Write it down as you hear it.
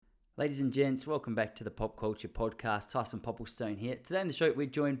Ladies and gents, welcome back to the Pop Culture Podcast. Tyson Popplestone here. Today on the show, we're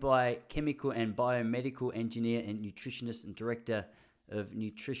joined by chemical and biomedical engineer and nutritionist and director of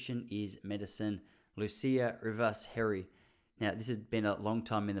Nutrition is Medicine, Lucia Rivas-Herry. Now, this has been a long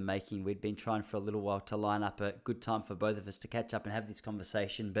time in the making. We'd been trying for a little while to line up a good time for both of us to catch up and have this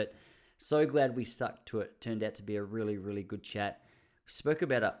conversation, but so glad we stuck to it. It turned out to be a really, really good chat. We spoke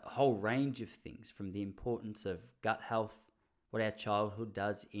about a whole range of things, from the importance of gut health, what our childhood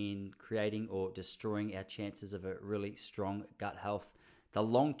does in creating or destroying our chances of a really strong gut health, the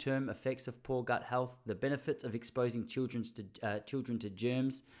long-term effects of poor gut health, the benefits of exposing children to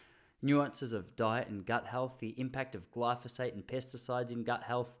germs, nuances of diet and gut health, the impact of glyphosate and pesticides in gut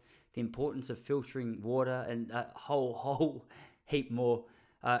health, the importance of filtering water, and a whole heap more.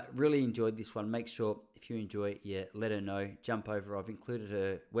 Really enjoyed this one. Make sure if you enjoy it, let her know. Jump over. I've included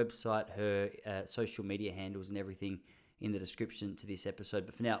her website, her social media handles and everything in the description to this episode.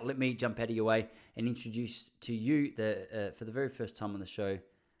 But for now, let me jump out of your way and introduce to you, for the very first time on the show,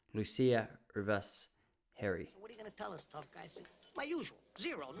 Lucia Rivas-Herry. So what are you going to tell us, tough guys? My usual.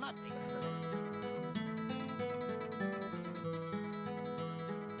 Zero, nothing.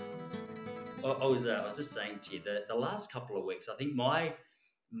 I was just saying to you that the last couple of weeks, I think my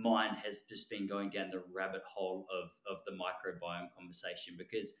mind has just been going down the rabbit hole of the microbiome conversation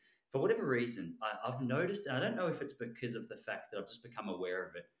because for whatever reason, I've noticed, and I don't know if it's because of the fact that I've just become aware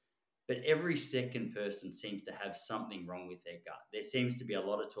of it, but every second person seems to have something wrong with their gut. There seems to be a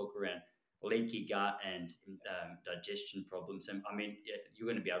lot of talk around leaky gut and digestion problems. And I mean, you're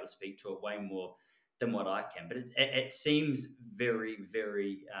going to be able to speak to it way more than what I can, but it seems very,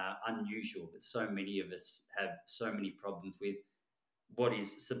 very unusual that so many of us have so many problems with what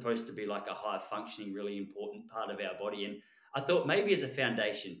is supposed to be like a high functioning, really important part of our body. And I thought maybe as a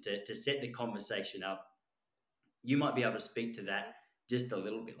foundation to set the conversation up, you might be able to speak to that just a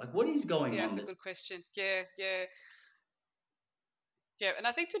little bit. Like, what is going Yeah, on? it's a good question. Yeah. And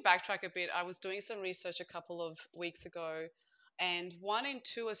I think to backtrack a bit, I was doing some research a couple of weeks ago, and 1 in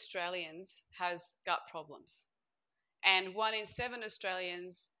 2 Australians has gut problems, and 1 in 7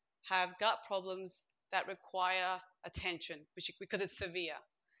 Australians have gut problems that require attention, because it's severe.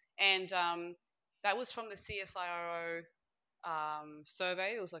 And that was from the CSIRO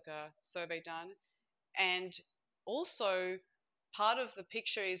survey. It was like a survey done, and also part of the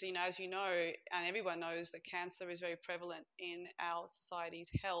picture is, as you know, and everyone knows, that cancer is very prevalent in our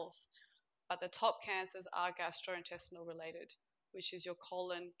society's health, but the top cancers are gastrointestinal related, which is your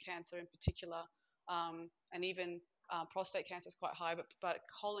colon cancer in particular, and even prostate cancer is quite high, but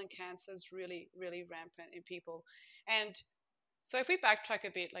colon cancer is really, really rampant in people. And so if we backtrack a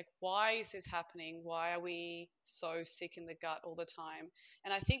bit, like, why is this happening? Why are we so sick in the gut all the time?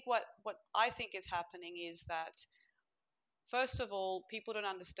 And I think what I think is happening is that, first of all, people don't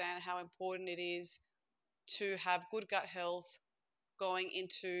understand how important it is to have good gut health going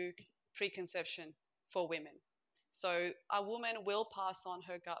into preconception for women. So a woman will pass on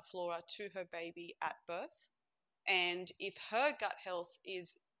her gut flora to her baby at birth. And if her gut health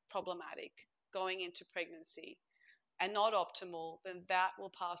is problematic going into pregnancy and not optimal, then that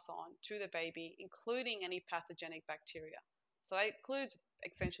will pass on to the baby, including any pathogenic bacteria. So that includes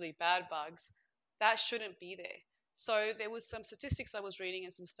essentially bad bugs that shouldn't be there. So there was some statistics I was reading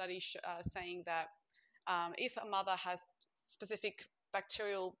and some studies saying that if a mother has specific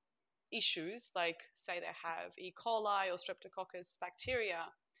bacterial issues, like say they have E. coli or streptococcus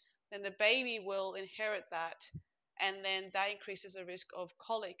bacteria, then the baby will inherit that, and then that increases the risk of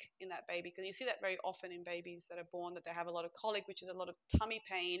colic in that baby. Because you see that very often in babies that are born, that they have a lot of colic, which is a lot of tummy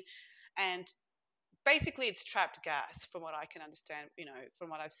pain, and basically it's trapped gas, from what I can understand. From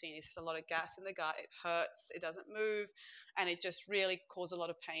what I've seen, it's just a lot of gas in the gut. It hurts, it doesn't move, and it just really causes a lot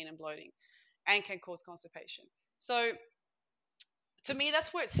of pain and bloating, and can cause constipation. So to me,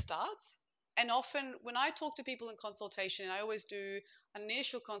 that's where it starts. And often when I talk to people in consultation, I always do an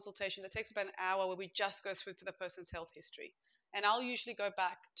initial consultation that takes about an hour, where we just go through the person's health history. And I'll usually go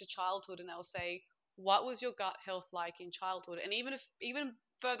back to childhood, and I'll say, what was your gut health like in childhood? And even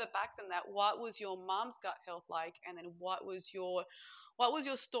further back than that, what was your mom's gut health like? And then what was your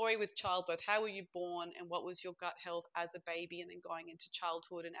story with childbirth? How were you born, and what was your gut health as a baby, and then going into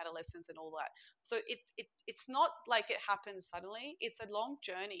childhood and adolescence and all that? So it's not like it happens suddenly. It's a long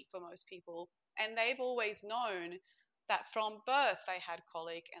journey for most people, and they've always known that from birth they had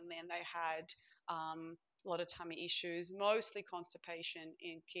colic, and then they had a lot of tummy issues, mostly constipation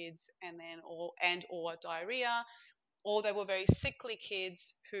in kids, and then or diarrhea, or they were very sickly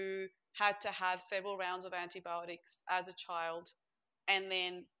kids who had to have several rounds of antibiotics as a child, and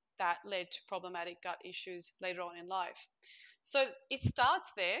then that led to problematic gut issues later on in life. So it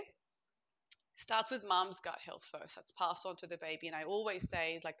starts there. starts with mum's gut health first. That's passed on to the baby. And I always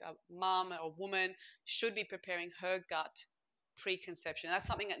say, like, a mum or a woman should be preparing her gut preconception. That's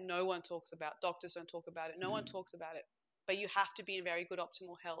something that no one talks about. Doctors don't talk about it. No one Mm. talks about it. But you have to be in very good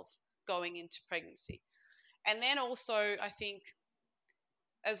optimal health going into pregnancy. And then also, I think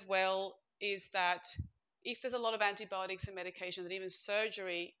as well is that if there's a lot of antibiotics and medications and even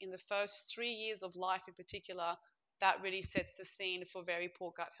surgery in the first 3 years of life in particular, that really sets the scene for very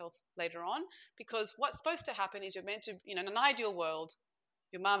poor gut health later on. Because what's supposed to happen is you're meant to, in an ideal world,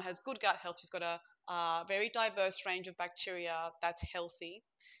 your mum has good gut health. She's got a very diverse range of bacteria that's healthy.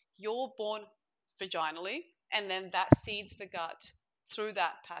 You're born vaginally, and then that seeds the gut through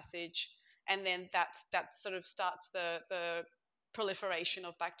that passage, and then that sort of starts the proliferation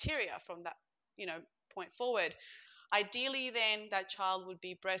of bacteria from that point forward. Ideally, then that child would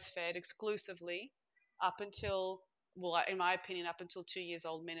be breastfed exclusively up until, well, in my opinion, up until 2 years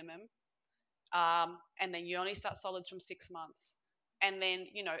old minimum, and then you only start solids from 6 months. And then,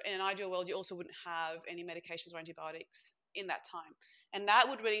 in an ideal world, you also wouldn't have any medications or antibiotics in that time. And that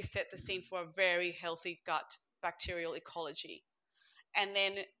would really set the scene for a very healthy gut bacterial ecology. And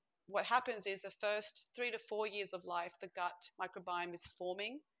then what happens is the first 3 to 4 years of life, the gut microbiome is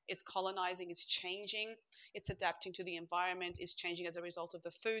forming, it's colonizing, it's changing, it's adapting to the environment, it's changing as a result of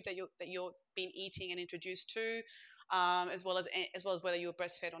the food that you're been eating and introduced to, as well as whether you were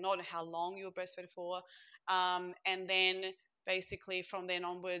breastfed or not and how long you were breastfed for, and then basically from then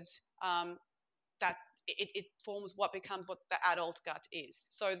onwards, that it forms what becomes what the adult gut is.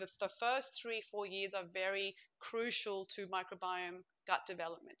 So the first 3 4 years are very crucial to microbiome gut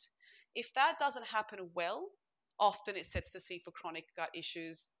development. If that doesn't happen well, often it sets the scene for chronic gut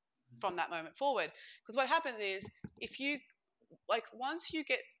issues from that moment forward. Because what happens is, if you, like, once you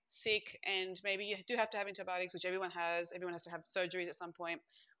get sick and maybe you do have to have antibiotics, which everyone has to have surgeries at some point.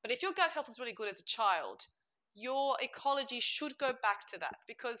 But if your gut health is really good as a child, your ecology should go back to that,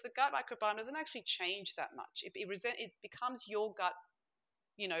 because the gut microbiome doesn't actually change that much. It becomes your gut,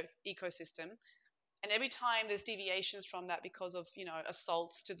 ecosystem. And every time there's deviations from that because of,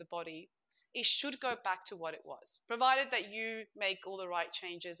 assaults to the body, it should go back to what it was, provided that you make all the right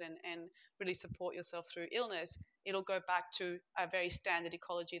changes and really support yourself through illness. It'll go back to a very standard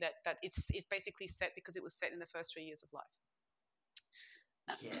ecology that it's basically set because it was set in the first 3 years of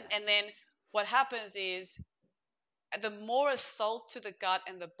life. Yeah. And then what happens is, the more assault to the gut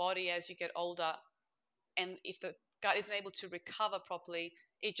and the body as you get older, and if the gut isn't able to recover properly,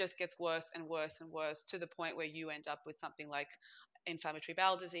 it just gets worse and worse and worse, to the point where you end up with something like inflammatory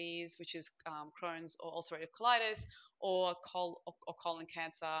bowel disease, which is Crohn's or ulcerative colitis, or colon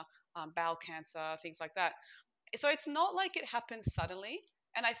cancer, bowel cancer, things like that. So it's not like it happens suddenly.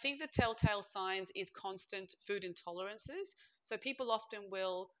 And I think the telltale signs is constant food intolerances. So people often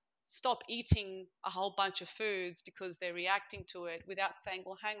will stop eating a whole bunch of foods because they're reacting to it without saying,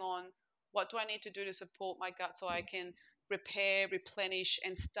 well, hang on, what do I need to do to support my gut so I can repair, replenish,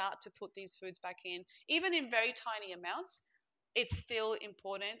 and start to put these foods back in, even in very tiny amounts. It's still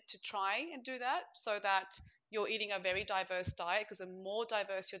important to try and do that, so that you're eating a very diverse diet, because the more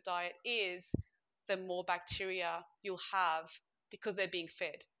diverse your diet is, the more bacteria you'll have, because they're being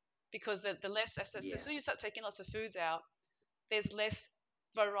fed. Because the less, as soon Yeah. as you start taking lots of foods out, there's less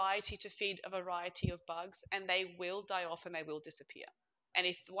variety to feed a variety of bugs, and they will die off and they will disappear. And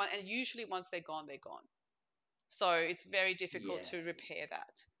usually once they're gone, they're gone. So it's very difficult Yeah. to repair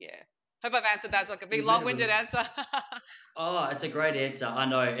that. Yeah. Hope I've answered that. It's like a big You've made a long-winded really answer. Oh, it's a great answer. I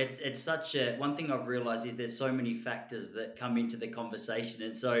know it's such a one thing I've realized is there's so many factors that come into the conversation,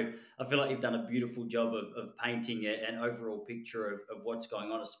 and so I feel like you've done a beautiful job of painting an overall picture of what's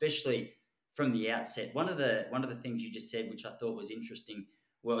going on, especially from the outset. One of the things you just said, which I thought was interesting.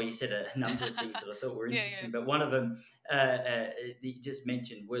 Well, you said a number of things that I thought were Yeah, interesting, but one of them that you just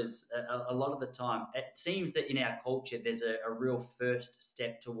mentioned was a lot of the time it seems that in our culture there's a real first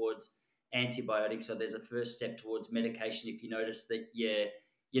step towards antibiotics, or there's a first step towards medication if you notice that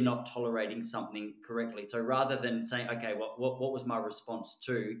you're not tolerating something correctly. So rather than saying, okay, what was my response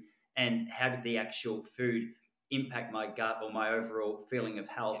to, and how did the actual food impact my gut or my overall feeling of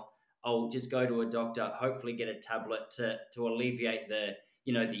yeah, health, I'll just go to a doctor, hopefully get a tablet to alleviate the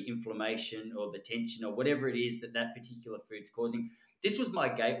inflammation or the tension or whatever it is that particular food's causing. This was my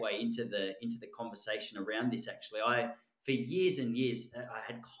gateway into the conversation around this. Actually, I for years and years, I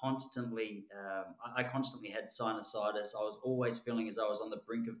had constantly, I constantly had sinusitis. I was always feeling as though I was on the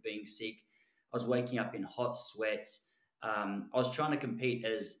brink of being sick. I was waking up in hot sweats. I was trying to compete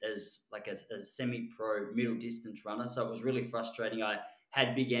as like a semi-pro middle distance runner, so it was really frustrating. I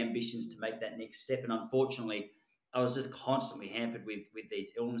had big ambitions to make that next step, and unfortunately, I was just constantly hampered with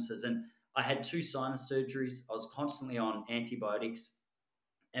these illnesses. And I had two sinus surgeries. I was constantly on antibiotics,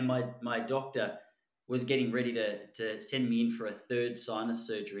 and my doctor was getting ready to send me in for a third sinus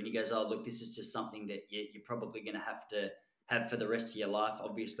surgery. And he goes, "Oh, look, this is just something that you're probably going to have for the rest of your life.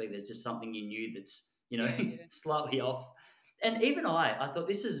 Obviously, there's just something in you that's Yeah, yeah. slightly off." And even I thought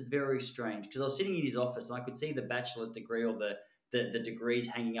this is very strange because I was sitting in his office and I could see the bachelor's degree or the degrees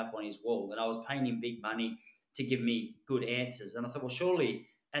hanging up on his wall, and I was paying him big money to give me good answers. And I thought, well, surely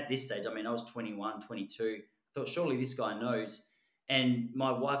at this stage, I mean, I was 21, 22. I thought, surely this guy knows. And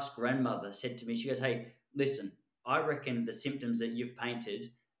my wife's grandmother said to me, she goes, "Hey, listen, I reckon the symptoms that you've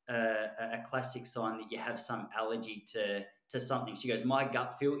painted are a classic sign that you have some allergy to something." She goes, "My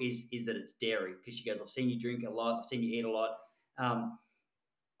gut feel is that it's dairy," because she goes, "I've seen you drink a lot, I've seen you eat a lot." Um,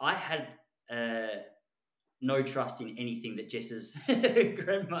 I had uh, no trust in anything that Jess's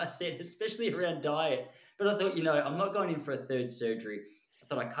grandma said, especially around diet. But I thought, I'm not going in for a third surgery. I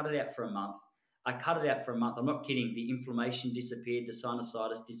thought I cut it out for a month. I cut it out for a month. I'm not kidding. The inflammation disappeared, the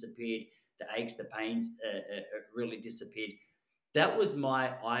sinusitis disappeared, the aches, the pains really disappeared. That was my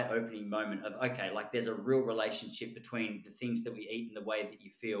eye-opening moment of, okay, like there's a real relationship between the things that we eat and the way that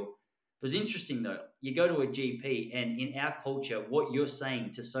you feel. It was interesting though. You go to a GP, and in our culture, what you're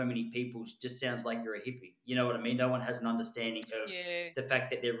saying to so many people just sounds like you're a hippie. You know what I mean? No one has an understanding of Yeah. the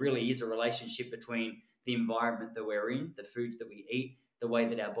fact that there really is a relationship between the environment that we're in, the foods that we eat, the way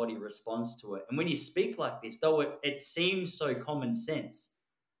that our body responds to it. And when you speak like this, though it seems so common sense,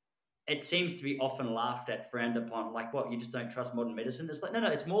 it seems to be often laughed at, frowned upon, like, what, you just don't trust modern medicine? It's like, no, no,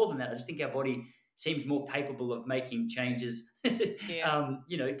 it's more than that. I just think our body seems more capable of making changes, Yeah.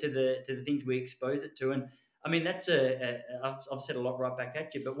 to the things we expose it to. And I mean, I've said a lot right back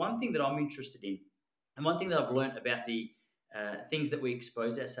at you, but one thing that I'm interested in, and one thing that I've learned about the things that we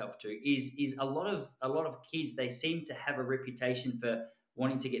expose ourselves to is a lot of kids. They seem to have a reputation for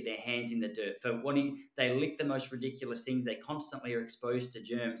wanting to get their hands in the dirt, for wanting, they lick the most ridiculous things. They constantly are exposed to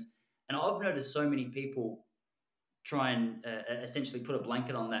germs, and I've noticed so many people try and essentially put a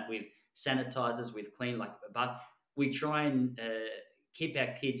blanket on that with sanitizers, with clean, like a bath. We try and keep our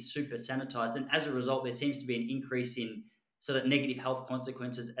kids super sanitized, and as a result, there seems to be an increase in sort of negative health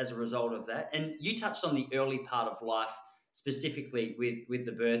consequences as a result of that. And you touched on the early part of life, specifically with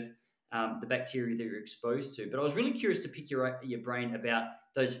the birth, the bacteria that you're exposed to. But I was really curious to pick your brain about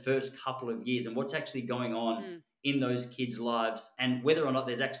those first couple of years and what's actually going on Mm. in those kids' lives, and whether or not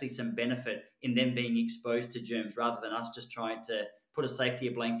there's actually some benefit in them being exposed to germs rather than us just trying to put a safety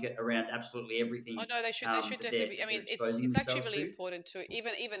blanket around absolutely Oh everything no, they should. They should that they're definitely be. I that they're mean, exposing it's actually themselves really to. important to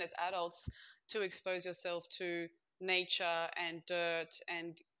even as adults to expose yourself to nature and dirt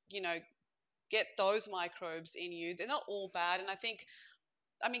and you know get those microbes in you. They're not all bad, and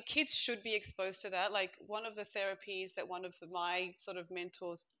I mean kids should be exposed to that. Like one of the therapies that one of my sort of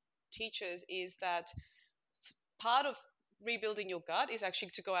mentors teaches is that part of rebuilding your gut is actually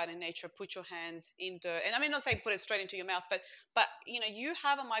to go out in nature, put your hands in dirt. And I mean, not say put it straight into your mouth, but you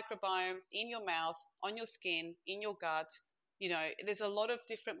have a microbiome in your mouth, on your skin, in your gut. There's a lot of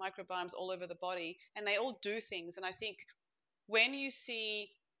different microbiomes all over the body, and they all do things. And I think when you see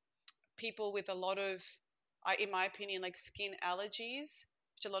people with a lot of, in my opinion, like skin allergies,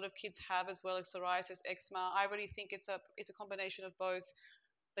 which a lot of kids have as well, as psoriasis, eczema, I really think it's a combination of both.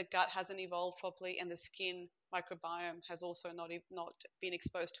 The gut hasn't evolved properly, and the skin microbiome has also not been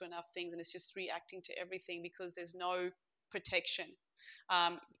exposed to enough things, and it's just reacting to everything because there's no protection.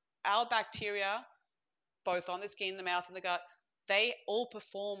 Um, our bacteria, both on the skin, the mouth, and the gut, they all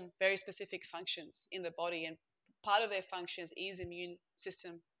perform very specific functions in the body, and part of their functions is immune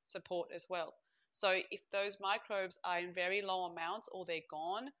system support as well. So if those microbes are in very low amounts or they're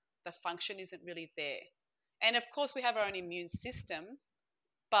gone, the function isn't really there. And of course, we have our own immune system,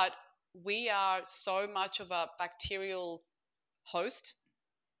 but we are so much of a bacterial host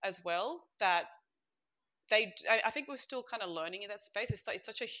as well that I think we're still kind of learning in that space. It's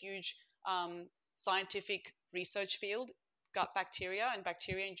such a huge scientific research field, gut bacteria and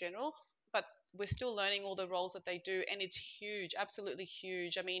bacteria in general, but we're still learning all the roles that they do, and it's huge, absolutely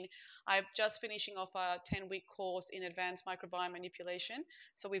huge. I mean, I'm just finishing off a 10-week course in advanced microbiome manipulation,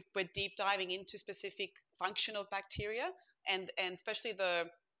 so we're deep diving into specific function of bacteria, and especially the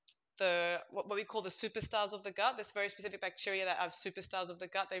what we call the superstars of the gut. There's very specific bacteria that have superstars of the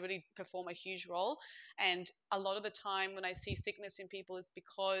gut. They really perform a huge role. And a lot of the time when I see sickness in people, it's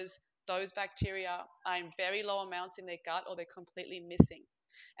because those bacteria are in very low amounts in their gut or they're completely missing.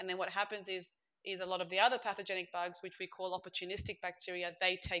 And then what happens is a lot of the other pathogenic bugs, which we call opportunistic bacteria,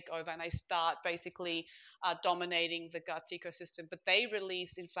 they take over and they start basically dominating the gut ecosystem. But they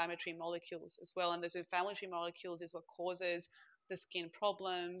release inflammatory molecules as well. And those inflammatory molecules is what causes the skin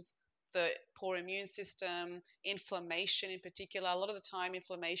problems, the poor immune system, inflammation in particular. A lot of the time,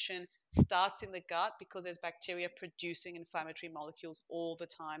 inflammation starts in the gut because there's bacteria producing inflammatory molecules all the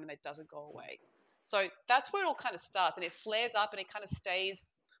time and it doesn't go away. So that's where it all kind of starts, and it flares up and it kind of stays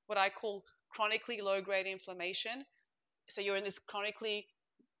what I call chronically low grade inflammation. So you're in this chronically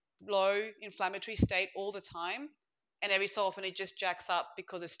low inflammatory state all the time, and every so often it just jacks up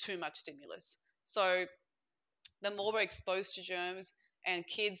because there's too much stimulus. So the more we're exposed to germs, and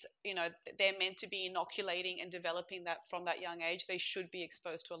kids, they're meant to be inoculating and developing that from that young age. They should be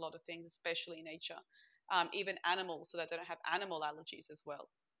exposed to a lot of things, especially nature, even animals, so that they don't have animal allergies as well.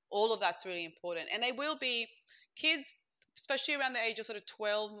 All of that's really important, and they will be kids, especially around the age of sort of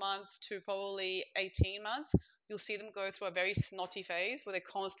 12 months to probably 18 months. You'll see them go through a very snotty phase where they're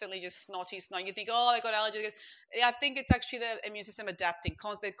constantly just snotty. You think, oh, they got allergies. I think it's actually the immune system adapting.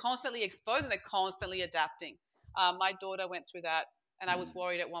 They're constantly exposed and they're constantly adapting. My daughter went through that, and I was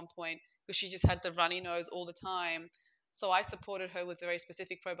worried at one point because she just had the runny nose all the time. So I supported her with very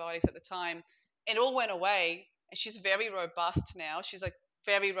specific probiotics at the time. It all went away, and she's very robust now. She's like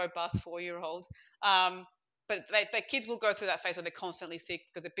very robust 4-year-old. But kids will go through that phase where they're constantly sick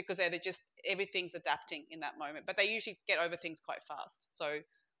because they're just everything's adapting in that moment. But they usually get over things quite fast. So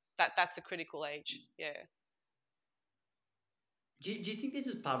that's the critical age. Yeah. Do you think this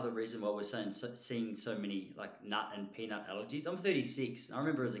is part of the reason why we're seeing so many like nut and peanut allergies? I'm 36. I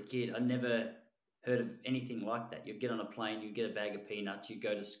remember as a kid, I never heard of anything like that. You'd get on a plane, you'd get a bag of peanuts, you'd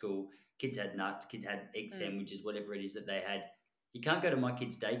go to school. Kids had nuts, kids had egg Mm. sandwiches, whatever it is that they had. You can't go to my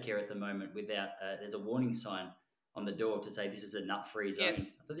kid's daycare at the moment without there's a warning sign on the door to say this is a nut-free zone.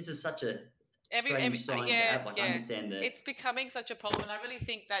 Yes. I thought this is such a Every strange sign to yeah, have. Like I yeah, understand the it's becoming such a problem, and I really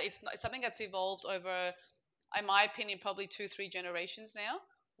think that it's something that's evolved over, in my opinion, probably 2-3 generations now,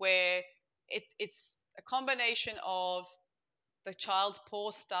 where it's a combination of the child's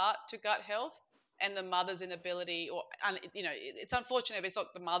poor start to gut health and the mother's inability, or and it's unfortunate, but it's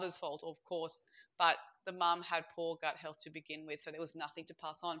not the mother's fault, of course, but the mum had poor gut health to begin with, so there was nothing to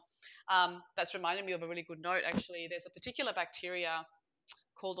pass on. That's reminded me of a really good note, actually. There's a particular bacteria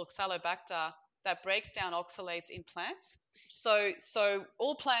called oxalobacter that breaks down oxalates in plants. So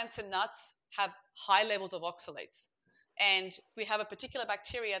all plants and nuts have high levels of oxalates. And we have a particular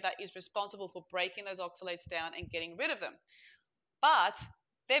bacteria that is responsible for breaking those oxalates down and getting rid of them. But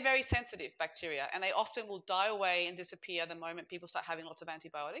they're very sensitive bacteria, and they often will die away and disappear the moment people start having lots of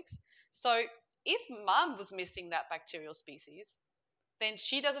antibiotics. So if mum was missing that bacterial species, then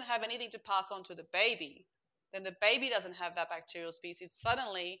she doesn't have anything to pass on to the baby. Then the baby doesn't have that bacterial species.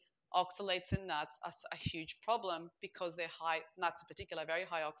 Suddenly, oxalates in nuts are a huge problem because they're high, nuts in particular, very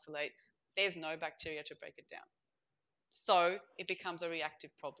high oxalate. There's no bacteria to break it down. So it becomes a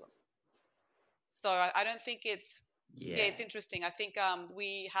reactive problem. So I don't think yeah, yeah. it's interesting. I think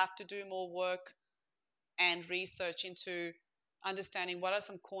we have to do more work and research into understanding what are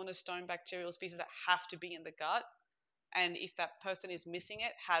some cornerstone bacterial species that have to be in the gut, and if that person is missing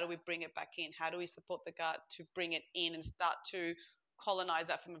it, how do we bring it back in? How do we support the gut to bring it in and start to colonize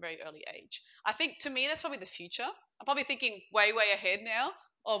that from a very early age? I think, to me, that's probably the future. I'm probably thinking way, way ahead now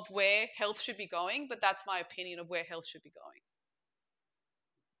of where health should be going, but that's my opinion of where health should be going.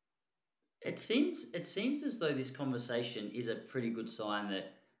 It seems as though this conversation is a pretty good sign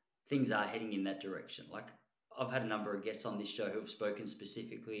that things are heading in that direction. Like I've had a number of guests on this show who have spoken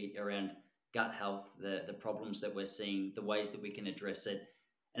specifically around gut health, the problems that we're seeing, the ways that we can address it,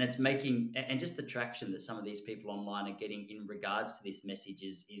 and it's making and just the traction that some of these people online are getting in regards to this message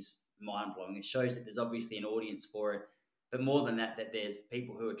is mind blowing. It shows that there's obviously an audience for it, but more than that, that there's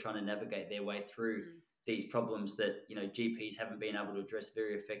people who are trying to navigate their way through Mm. these problems that GPs haven't been able to address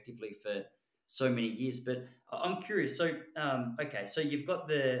very effectively for so many years. But I'm curious. So, okay, so you've got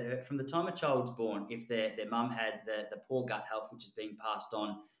the from the time a child's born, if their mum had the poor gut health, which is being passed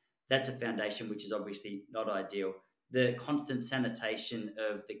on, that's a foundation which is obviously not ideal. The constant sanitation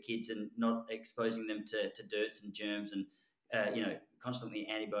of the kids and not exposing them to dirts and germs and constantly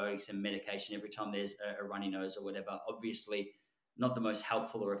antibiotics and medication every time there's a runny nose or whatever. Obviously, not the most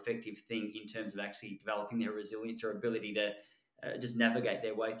helpful or effective thing in terms of actually developing their resilience or ability to just navigate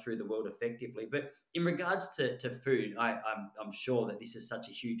their way through the world effectively. But in regards to food, I'm sure that this is such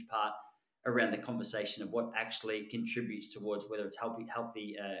a huge part around the conversation of what actually contributes towards whether it's healthy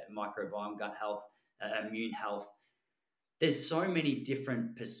microbiome, gut health, immune health. There's so many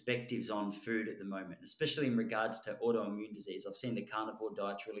different perspectives on food at the moment, especially in regards to autoimmune disease. I've seen the carnivore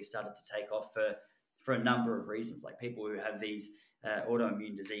diets really started to take off for a number of reasons, like people who have these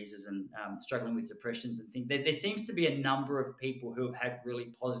autoimmune diseases and struggling with depressions and things. There seems to be a number of people who have had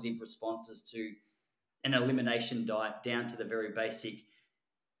really positive responses to an elimination diet down to the very basic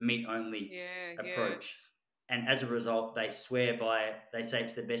meat only Yeah, yeah, approach. And as a result, they swear by it. They say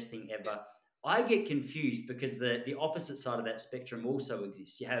it's the best thing yeah. ever. I get confused because the opposite side of that spectrum also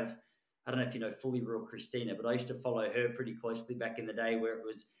exists. You have, I don't know if you know Fully Real Christina, but I used to follow her pretty closely back in the day where it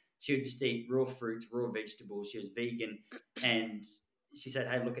was she would just eat raw fruits, raw vegetables. She was vegan, and she said,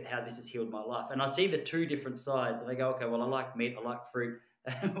 "Hey, look at how this has healed my life." And I see the two different sides, and I go, "Okay, well, I like meat, I like fruit.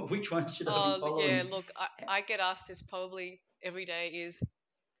 Which one should I be Oh, yeah. following?" Look, I get asked this probably every day. Is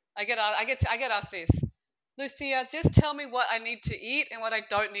I get asked this, Lucia, just tell me what I need to eat and what I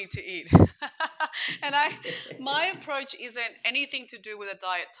don't need to eat. And my approach isn't anything to do with a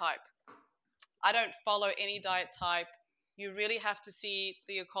diet type. I don't follow any diet type. You really have to see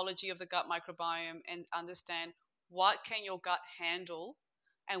the ecology of the gut microbiome and understand what can your gut handle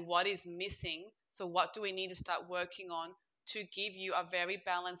and what is missing. So what do we need to start working on to give you a very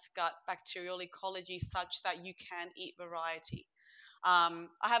balanced gut bacterial ecology such that you can eat variety. I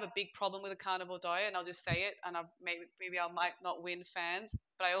have a big problem with a carnivore diet, and I'll just say it. And maybe I might not win fans,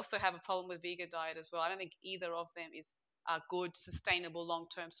 but I also have a problem with vegan diet as well. I don't think either of them is a good, sustainable,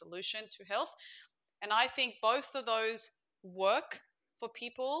 long-term solution to health. And I think both of those work for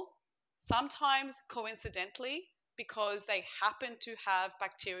people, sometimes coincidentally, because they happen to have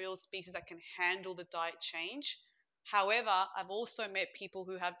bacterial species that can handle the diet change. However, I've also met people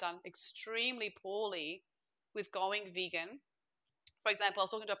who have done extremely poorly with going vegan. For example, I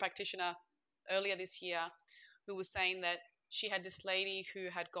was talking to a practitioner earlier this year who was saying that she had this lady who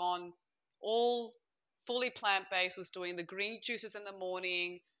had gone all fully plant based, was doing the green juices in the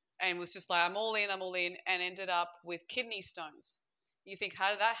morning, and was just like, I'm all in, and ended up with kidney stones. You think,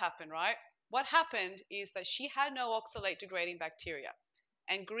 how did that happen, right? What happened is that she had no oxalate degrading bacteria.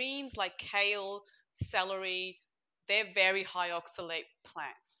 And greens like kale, celery, they're very high oxalate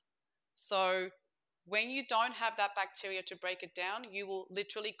plants. So when you don't have that bacteria to break it down, you will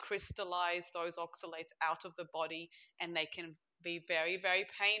literally crystallize those oxalates out of the body, and they can be very, very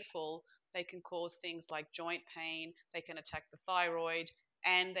painful. They can cause things like joint pain, they can attack the thyroid,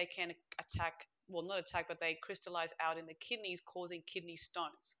 and they can attack, well, not attack, but they crystallize out in the kidneys, causing kidney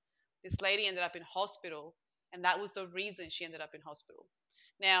stones. This lady ended up in hospital, and that was the reason she ended up in hospital.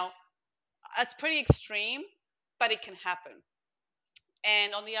 Now, that's pretty extreme, but it can happen.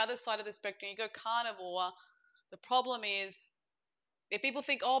 And on the other side of the spectrum, you go carnivore. The problem is if people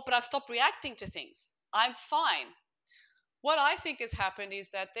think, oh, but I've stopped reacting to things, I'm fine. What I think has happened is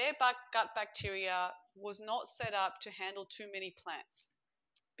that their gut bacteria was not set up to handle too many plants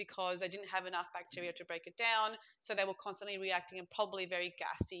because they didn't have enough bacteria to break it down. So they were constantly reacting and probably very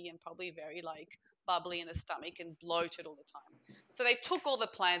gassy and probably very like bubbly in the stomach and bloated all the time. So they took all the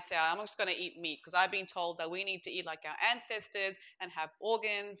plants out. I'm just going to eat meat because I've been told that we need to eat like our ancestors and have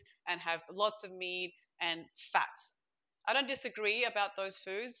organs and have lots of meat and fats. I don't disagree about those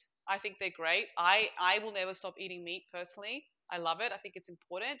foods. I think they're great. I will never stop eating meat personally. I love it. I think it's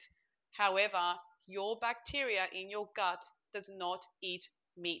important. However, your bacteria in your gut does not eat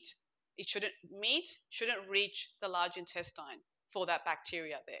meat. Meat shouldn't reach the large intestine for that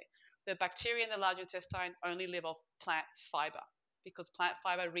bacteria there. The bacteria in the large intestine only live off plant fiber because plant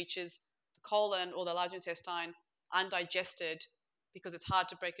fiber reaches the colon or the large intestine undigested because it's hard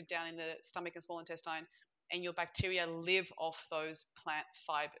to break it down in the stomach and small intestine, and your bacteria live off those plant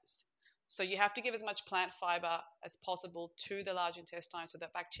fibers. So you have to give as much plant fiber as possible to the large intestine so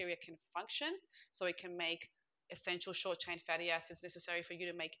that bacteria can function, so it can make essential short chain fatty acids necessary for you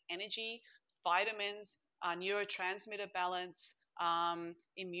to make energy, vitamins, neurotransmitter balance,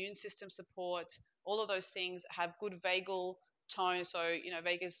 immune system support. All of those things have good vagal tone, so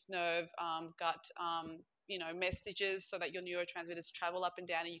vagus nerve, gut, messages, so that your neurotransmitters travel up and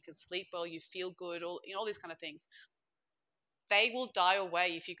down, and you can sleep well, you feel good, all these kind of things. They will die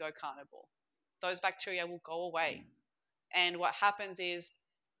away if you go carnivore. Those bacteria will go away, and what happens is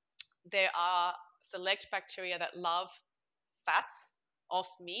there are select bacteria that love fats off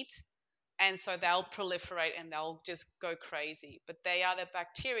meat, and so they'll proliferate and they'll just go crazy. But they are the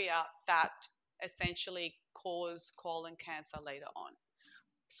bacteria that essentially cause colon cancer later on.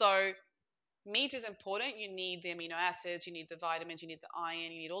 So meat is important. You need the amino acids, you need the vitamins, you need the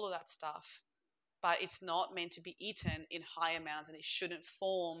iron, you need all of that stuff. But it's not meant to be eaten in high amounts, and it shouldn't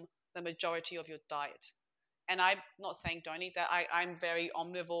form the majority of your diet. And I'm not saying don't eat that. I'm very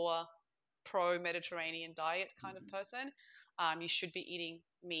omnivore, pro Mediterranean diet kind of person. You should be eating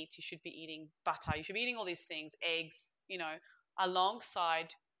meat, you should be eating butter, you should be eating all these things, eggs,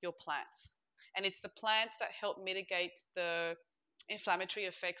 alongside your plants. And it's the plants that help mitigate the inflammatory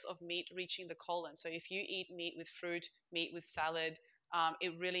effects of meat reaching the colon. So if you eat meat with fruit, meat with salad,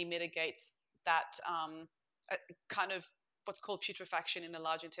 it really mitigates that kind of what's called putrefaction in the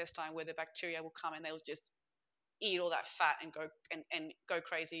large intestine, where the bacteria will come and they'll just eat all that fat and go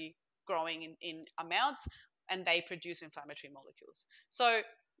crazy, growing in amounts, and they produce inflammatory molecules. So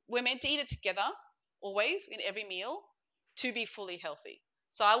we're meant to eat it together, always, in every meal, to be fully healthy.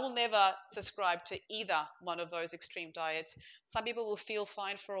 So I will never subscribe to either one of those extreme diets. Some people will feel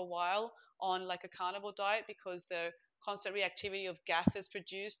fine for a while on like a carnivore diet because the constant reactivity of gases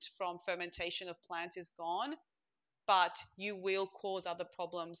produced from fermentation of plants is gone, but you will cause other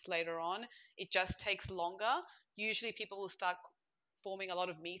problems later on. It just takes longer. Usually, people will start forming a lot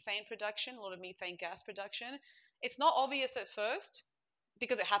of methane production, a lot of methane gas production. It's not obvious at first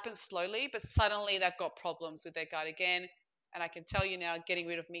because it happens slowly, but suddenly they've got problems with their gut again. And I can tell you now, getting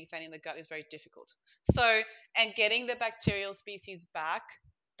rid of methane in the gut is very difficult. So, and getting the bacterial species back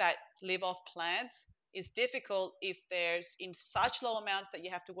that live off plants is difficult if there's in such low amounts that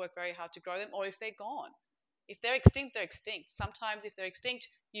you have to work very hard to grow them, or if they're gone. If they're extinct, they're extinct. Sometimes, if they're extinct,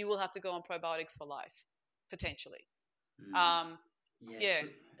 you will have to go on probiotics for life, potentially. Mm. Um, Yeah, yeah.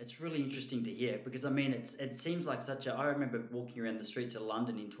 it's really interesting to hear because I mean it seems like such a. I remember walking around the streets of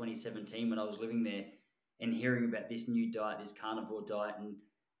London in 2017 when I was living there and hearing about this new diet, this carnivore diet, and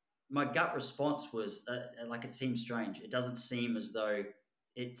my gut response was like it seems strange. It doesn't seem as though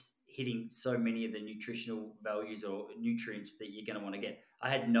it's hitting so many of the nutritional values or nutrients that you're going to want to get. I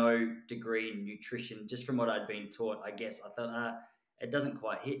had no degree in nutrition, just from what I'd been taught. I guess I thought it doesn't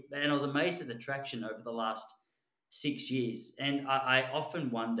quite hit, and I was amazed at the traction over the last 6 years. And I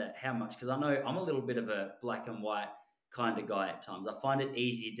often wonder how much because I know I'm a little bit of a black and white kind of guy at times. I find it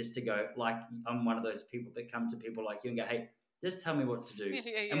easier just to go like I'm one of those people that come to people like you and go, hey, just tell me what to do. Yeah,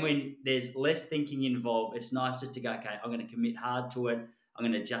 yeah, And yeah. when there's less thinking involved, it's nice just to go, okay, I'm going to commit hard to it. I'm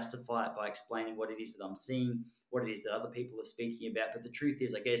going to justify it by explaining what it is that I'm seeing, what it is that other people are speaking about. But the truth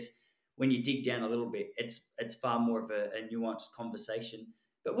is, I guess, when you dig down a little bit, it's far more of a nuanced conversation.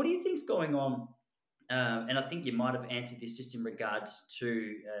 But what do you think's going on? And I think you might have answered this just in regards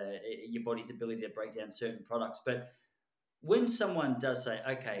to your body's ability to break down certain products. But when someone does say,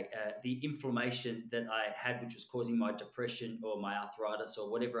 okay, the inflammation that I had, which was causing my depression or my arthritis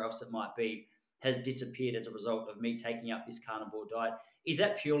or whatever else it might be, has disappeared as a result of me taking up this carnivore diet, is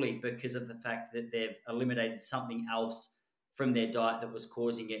that purely because of the fact that they've eliminated something else from their diet that was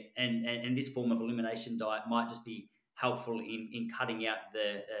causing it? And this form of elimination diet might just be helpful in cutting out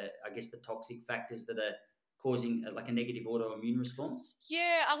I guess, the toxic factors that are causing like a negative autoimmune response?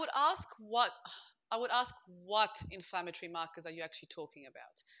 Yeah, I would ask what inflammatory markers are you actually talking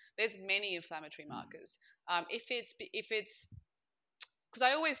about? There's many inflammatory Mm. markers. If it's because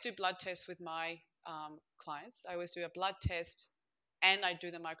I always do blood tests with my clients. I always do a blood test and I do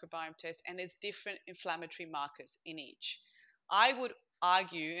the microbiome test, and there's different inflammatory markers in each. I would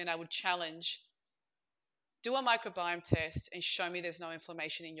argue and I would challenge, do a microbiome test and show me there's no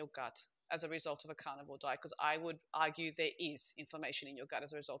inflammation in your gut as a result of a carnivore diet, because I would argue there is inflammation in your gut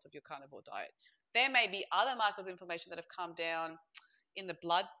as a result of your carnivore diet. There may be other markers of inflammation that have come down in the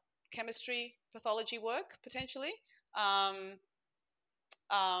blood chemistry pathology work potentially. Um,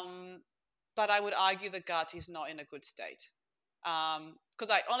 um, but I would argue the gut is not in a good state. Because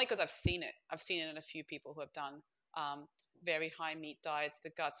I've seen it. I've seen it in a few people who have done um, very high meat diets.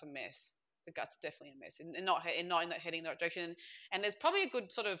 The gut's a mess. The gut's definitely a mess, and not heading in the right direction. And there's probably a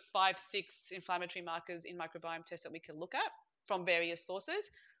good sort of 5, 6 inflammatory markers in microbiome tests that we can look at from various sources.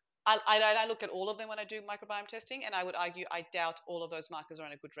 I look at all of them when I do microbiome testing, and I would argue I doubt all of those markers are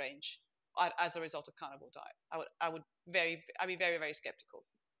in a good range as a result of carnivore diet. I'd be very, very skeptical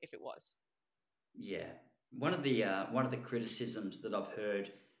if it was. Yeah, one of the criticisms that I've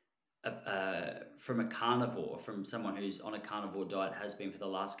heard from a carnivore, from someone who's on a carnivore diet, has been for the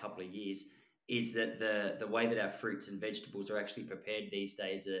last couple of years, is that the way that our fruits and vegetables are actually prepared these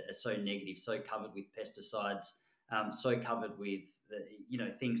days are so negative, so covered with pesticides, so covered with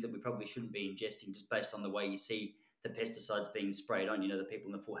things that we probably shouldn't be ingesting, just based on the way you see the pesticides being sprayed on. The people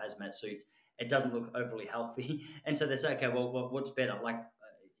in the full hazmat suits. It doesn't look overly healthy, and so they say, okay, well, what's better? Like,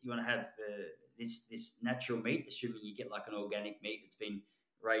 you want to have this natural meat, assuming you get like an organic meat that's been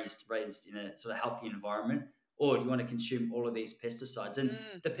raised in a sort of healthy environment, or do you want to consume all of these pesticides? And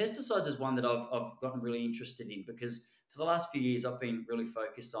Mm. the pesticides is one that I've gotten really interested in because for the last few years I've been really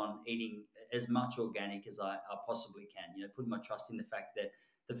focused on eating as much organic as I possibly can. Putting my trust in the fact that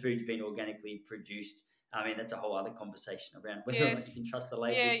the food's been organically produced. I mean, that's a whole other conversation around whether or not you Yes. can trust the Yeah,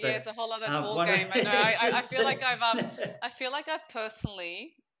 labels. yeah, But it's a whole other ball one of game. I know. it's I just feel like I feel like I've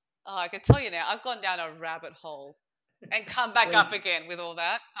personally, I can tell you now, I've gone down a rabbit hole and come back up please. again with all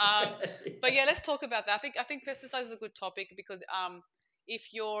that. But yeah, let's talk about that. I think pesticides is a good topic because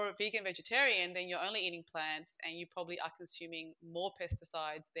If you're vegan vegetarian, then you're only eating plants and you probably are consuming more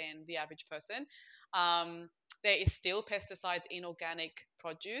pesticides than the average person. Um, there is still pesticides in organic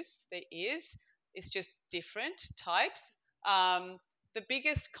produce. There is. It's just different types. The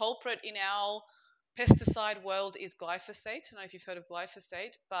biggest culprit in our pesticide world is glyphosate. I don't know if you've heard of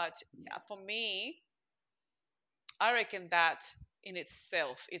glyphosate, but Yeah. for me, I reckon that in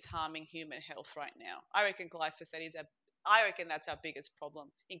itself is harming human health right now. I reckon glyphosate is a I reckon that's our biggest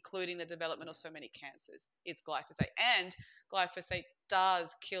problem, including the development of so many cancers. It's glyphosate. And glyphosate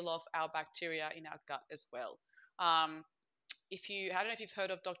does kill off our bacteria in our gut as well. I don't know if you've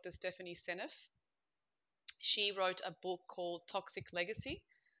heard of Dr. Stephanie Seneff. She wrote a book called Toxic Legacy,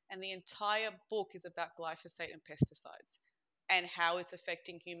 and the entire book is about glyphosate and pesticides and how it's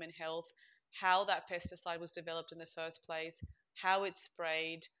affecting human health, how that pesticide was developed in the first place, how it's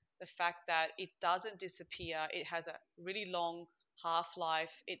sprayed, the fact that it doesn't disappear, it has a really long half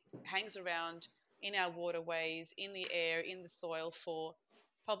life, it hangs around in our waterways, in the air, in the soil for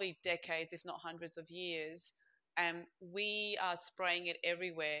probably decades, if not hundreds of years. And we are spraying it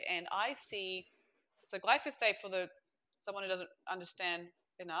everywhere. And I see so glyphosate for the someone who doesn't understand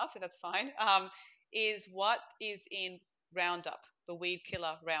enough, that's fine. Is what is in Roundup, the weed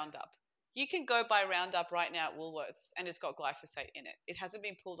killer Roundup. You can go buy Roundup right now at Woolworths, and it's got glyphosate in it. It hasn't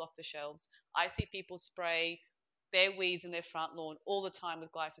been pulled off the shelves. I see people spray their weeds in their front lawn all the time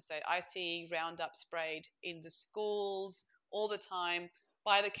with glyphosate. I see Roundup sprayed in the schools all the time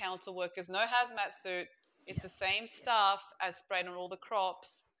by the council workers. No hazmat suit. It's Yeah. the same Yeah. stuff as sprayed on all the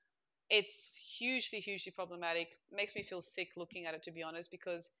crops. It's hugely problematic. Makes me feel sick looking at it, to be honest,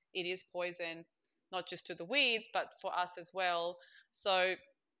 because it is poison, not just to the weeds, but for us as well. So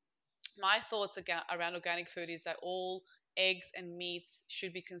my thoughts around organic food is that all eggs and meats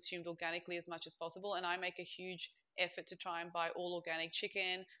should be consumed organically as much as possible. And I make a huge effort to try and buy all organic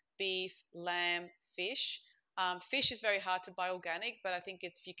chicken, beef, lamb, fish. Fish is very hard to buy organic, but I think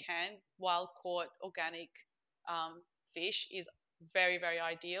it's if you can, wild caught organic um, fish is very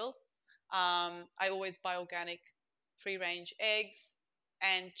ideal. I always buy organic free range eggs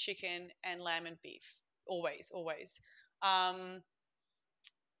and chicken and lamb and beef. Always. Um,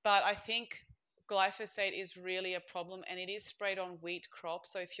 but I think glyphosate is really a problem and it is sprayed on wheat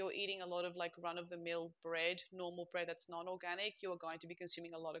crops. So if you're eating a lot of like run of the mill bread, normal bread that's non organic, you are going to be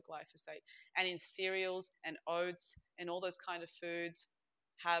consuming a lot of glyphosate. And in cereals and oats and all those kind of foods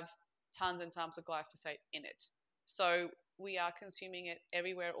have tons and tons of glyphosate in it. So we are consuming it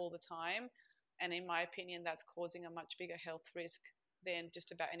everywhere all the time. And in my opinion, that's causing a much bigger health risk than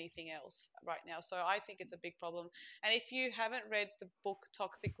just about anything else right now. So I think it's a big problem. And if you haven't read the book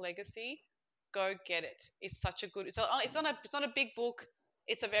Toxic Legacy, go get it. It's such a good. It's not a big book.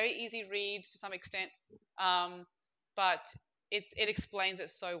 It's a very easy read to some extent, but it explains it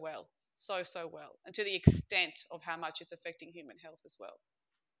so well, so well, and to the extent of how much it's affecting human health as well.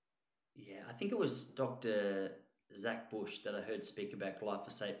 Yeah, I think it was Dr. Zach Bush that I heard speak about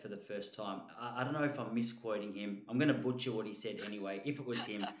glyphosate for the first time. I don't know if I'm misquoting him. I'm going to butcher what he said anyway, if it was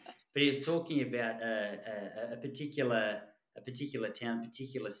him. But he was talking about a particular town,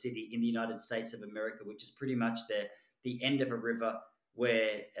 particular city in the United States of America, which is pretty much the end of a river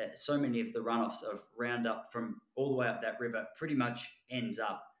where so many of the runoffs of Roundup from all the way up that river pretty much ends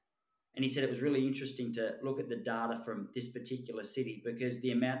up. And he said it was really interesting to look at the data from this particular city because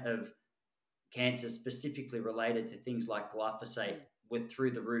the amount of cancer specifically related to things like glyphosate Mm, were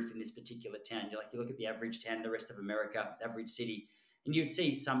through the roof in this particular town. You look at the average town, the rest of America, the average city, and you'd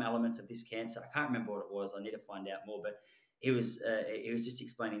see some elements of this cancer. I can't remember what it was. I need to find out more, but he was just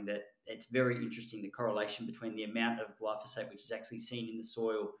explaining that it's very interesting the correlation between the amount of glyphosate which is actually seen in the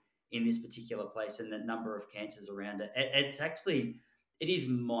soil in this particular place and the number of cancers around it. It is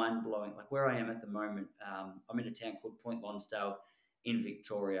mind blowing. Like where I am at the moment, I'm in a town called Point Lonsdale in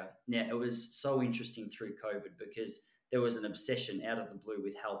Victoria. Now, it was so interesting through COVID because there was an obsession out of the blue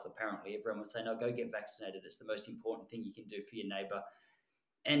with health. Apparently, everyone was saying, "Oh, go get vaccinated. It's the most important thing you can do for your neighbour."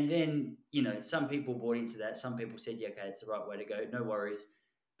 And then, some people bought into that. Some people said, "Yeah, okay, it's the right way to go. No worries."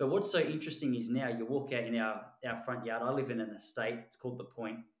 But what's so interesting is now you walk out in our front yard. I live in an estate. It's called the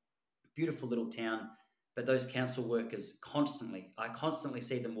Point. Beautiful little town. But those council workers I constantly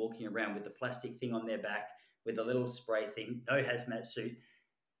see them walking around with the plastic thing on their back, with a little spray thing, no hazmat suit,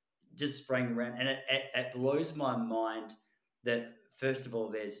 just spraying around. And it blows my mind that, first of all,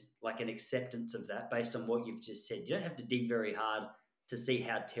 there's like an acceptance of that based on what you've just said. You don't have to dig very hard to see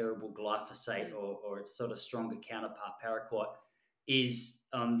how terrible glyphosate mm, or its sort of stronger counterpart, paraquat, is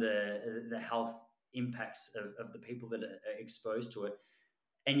on the health impacts of the people that are exposed to it.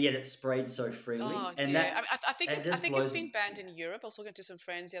 and yet it's sprayed so Oh freely, and yeah, that it I just think it's blows. been banned Yeah, in Europe. I was talking to some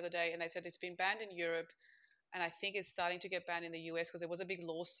friends the other day, and they said it's been banned in Europe, and I think it's starting to get banned in the US because there was a big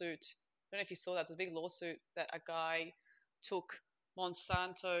lawsuit. I don't know if you saw that. There was a big lawsuit that a guy took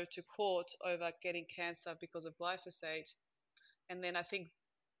Monsanto to court over getting cancer because of glyphosate, and then I think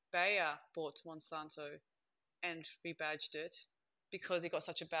Bayer bought Monsanto and rebadged it because it got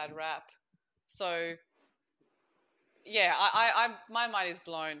such a bad rap. So yeah, I'm my mind is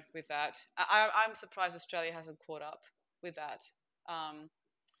blown with that. I'm surprised Australia hasn't caught up with that. Um,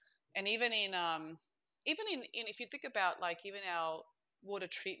 and even in if you think about like even our water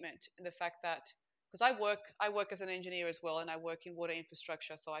treatment and the fact that because I work as an engineer as well and I work in water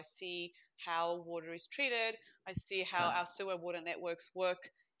infrastructure, so I see how water is treated. I see how right. our sewer water networks work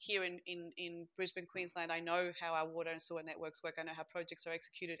here in Brisbane, Queensland. I know how our water and sewer networks work. I know how projects are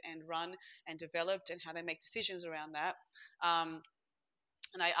executed and run and developed and how they make decisions around that. um,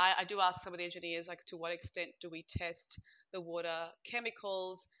 and I do ask some of the engineers, like, to what extent do we test the water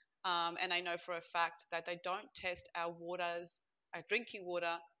chemicals? And I know for a fact that they don't test our drinking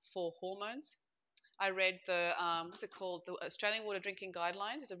water for hormones. I read the what's it called, the Australian Water Drinking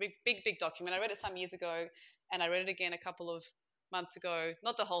Guidelines. It's a big document. I read it some years ago, and I read it again a couple of months ago.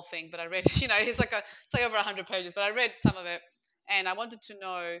 Not the whole thing, but I read. It's like over 100 pages, but I read some of it, and I wanted to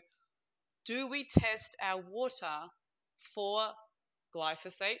know: do we test our water for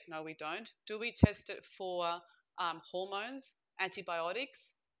glyphosate? No, we don't. Do we test it for hormones,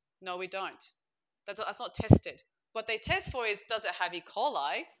 antibiotics? No, we don't. That's not tested. What they test for is, does it have E.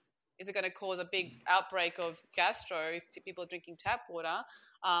 coli? Is it going to cause a big outbreak of gastro if people are drinking tap water?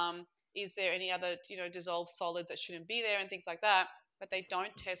 Is there any other dissolved solids that shouldn't be there and things like that? But they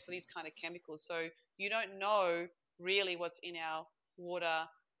don't test for these kind of chemicals, so you don't know really what's in our water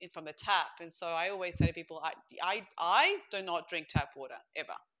from the tap. And so I always say to people, I do not drink tap water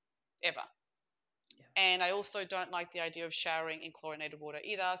ever, ever. Yeah, And I also don't like the idea of showering in chlorinated water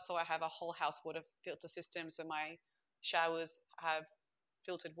either. So I have a whole house water filter system. So my showers have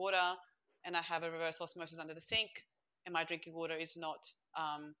filtered water, and I have a reverse osmosis under the sink. And my drinking water is not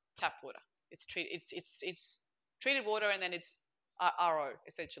tap water. It's treated water, and then it's RO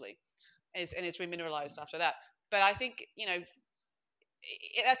essentially, and it's remineralized after that. But I think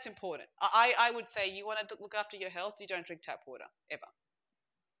that's important. I would say, you want to look after your health, you don't drink tap water ever.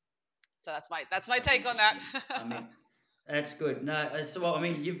 So that's that's my so take on that. interesting. I mean, that's good. No, so well, I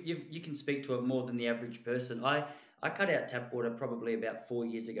mean, you can speak to it more than the average person. I cut out tap water probably about 4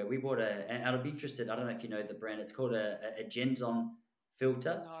 years ago. We bought and I'd be interested. I don't know if you know the brand. It's called a Genson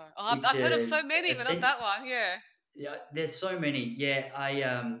filter, No, oh, which I've heard of so is many, but not essentially, that one. Yeah. yeah. There's so many. Yeah,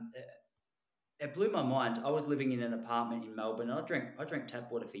 it blew my mind. I was living in an apartment in Melbourne. And I drank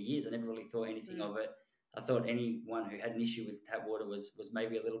tap water for years. I never really thought anything Mm. of it. I thought anyone who had an issue with tap water was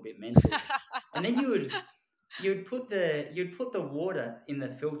maybe a little bit mental. And then you'd put the water in the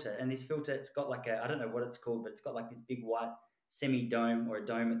filter, and this filter, it's got like I don't know what it's called, but it's got like this big white semi dome or a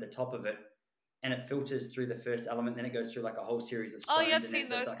dome at the top of it, and it filters through the first element. Then it goes through like a whole series of Oh yeah, I've stones, and then seen it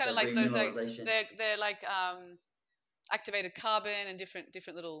does those, like kind the of like those, like remineralization. they're like activated carbon and different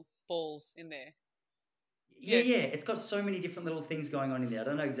little balls in there. Yeah, Yes. yeah, it's got so many different little things going on in there. I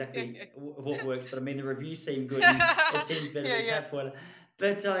don't know Yeah, exactly yeah. what works, but I mean the reviews seem good and it seems better Yeah, than yeah. tap water.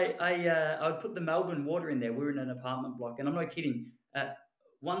 But I would put the Melbourne water in there. We're in an apartment block, and I'm not kidding.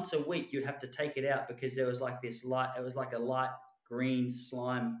 Once a week, you'd have to take it out because there was like this light. It was like a light green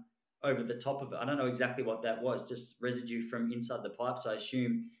slime over the top of it. I don't know exactly what that was. Just residue from inside the pipes. I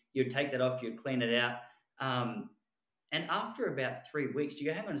assume you'd take that off. You'd clean it out. Um, and after about 3 weeks, you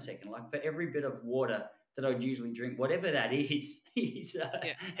go, hang on a second, like for every bit of water that I'd usually drink, whatever that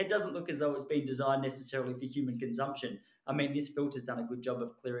Yeah. it doesn't look as though it's been designed necessarily for human consumption. I mean, this filter's done a good job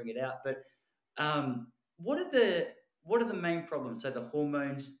of clearing it out. But um, what are the what are the main problems? So the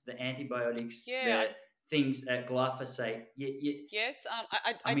hormones, the antibiotics, Yeah. the things, glyphosate. Yes,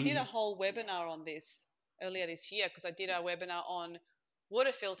 I I mean, did a whole webinar on this earlier this year because I did a webinar on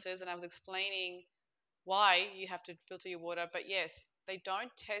water filters, and I was explaining why you have to filter your water. But yes, they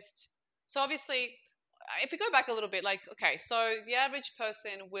don't test. So obviously, if we go back a little bit, like, okay, so the average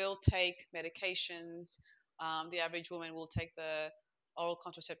person will take medications. The average woman will take the oral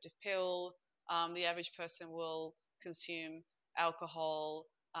contraceptive pill. The average person will consume alcohol,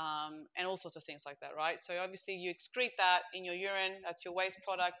 and all sorts of things like that, right? So obviously, you excrete that in your urine. That's your waste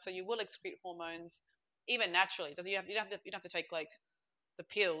product. So you will excrete hormones, even naturally. Does you don't have to take like the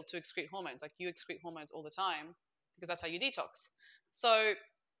pill to excrete hormones. Like, you excrete hormones all the time because that's how you detox. So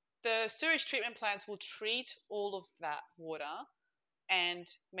the sewage treatment plants will treat all of that water and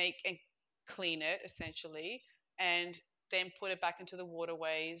make and clean it essentially, and then put it back into the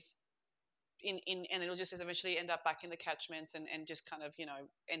waterways and it'll just eventually end up back in the catchments and just kind of,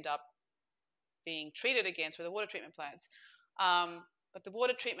 end up being treated again through the water treatment plants. But the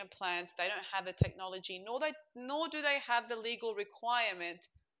water treatment plants, they don't have the technology, nor do they have the legal requirement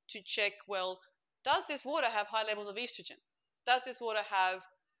to check, well, does this water have high levels of estrogen? Does this water have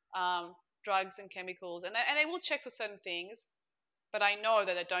drugs and chemicals? And they will check for certain things, but I know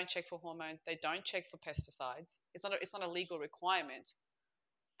that they don't check for hormones. They don't check for pesticides. It's not a legal requirement.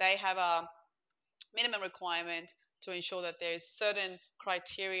 They have a minimum requirement to ensure that there's certain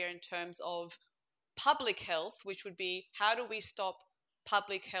criteria in terms of public health, which would be how do we stop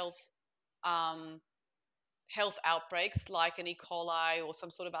public um, health outbreaks like an E. coli or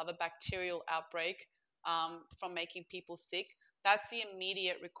some sort of other bacterial outbreak from making people sick. That's the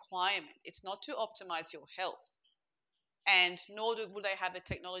immediate requirement. It's not to optimize your health, and nor will they have the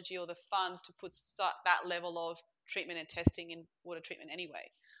technology or the funds to put that level of treatment and testing in water treatment anyway.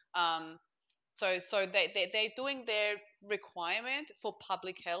 Um, so they're doing their requirement for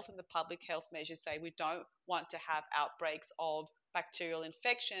public health, and the public health measures say we don't want to have outbreaks of bacterial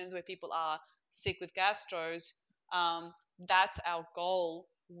infections where people are sick with gastros. Um, that's our goal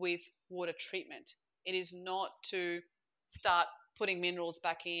with water treatment. It is not to start putting minerals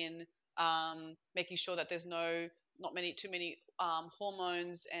back in, making sure that there's not too many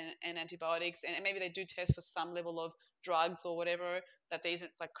hormones and antibiotics, and maybe they do test for some level of drugs or whatever, that there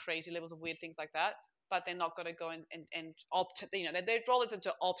isn't like crazy levels of weird things like that, but they're not going to go and opt, their role isn't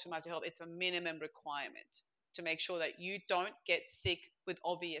to optimize your health. It's a minimum requirement to make sure that you don't get sick with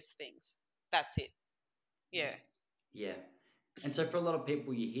obvious things. That's it. Yeah. Yeah. Yeah. And so for a lot of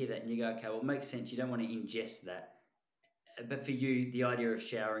people, you hear that and you go, okay, well, it makes sense. You don't want to ingest that. But for you, the idea of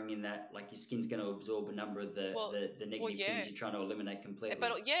showering in that, like your skin's going to absorb a number of Well, the well, negative yeah. things you're trying to eliminate completely.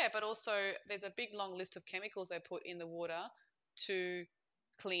 But also there's a big long list of chemicals they put in the water to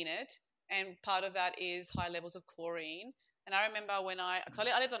clean it, and part of that is high levels of chlorine. And I remember when I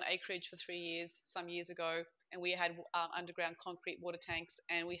lived on acreage for 3 years some years ago, and we had underground concrete water tanks,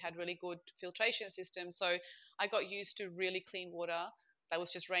 and we had really good filtration systems. So I got used to really clean water. That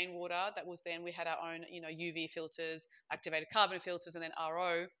was just rainwater. That was then we had our own, UV filters, activated carbon filters, and then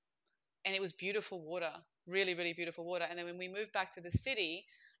RO, and it was beautiful water, really, really beautiful water. And then when we moved back to the city,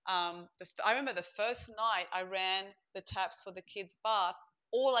 I remember the first night I ran the taps for the kids' bath,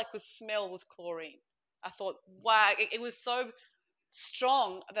 all I could smell was chlorine. I thought, wow, it was so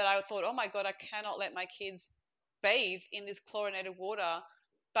strong that I thought, oh my God, I cannot let my kids bathe in this chlorinated water.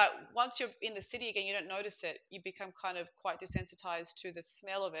 But once you're in the city again, you don't notice it. You become kind of quite desensitized to the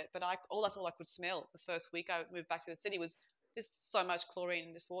smell of it. But that's all I could smell the first week I moved back to the city was there's so much chlorine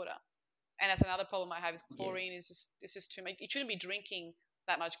in this water. And that's another problem I have is Yeah. chlorine is just it's just too much. You shouldn't be drinking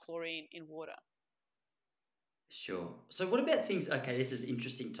that much chlorine in water. Sure. So, what about things? Okay, this is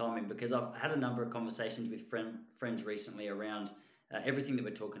interesting timing because I've had a number of conversations with friends recently around everything that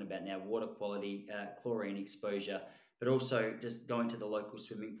we're talking about now: water quality, chlorine exposure, but also just going to the local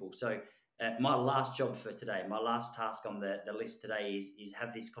swimming pool. So, my last job for today, my last task on the list today is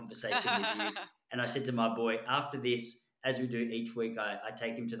have this conversation with you. And I said to my boy, after this, as we do each week, I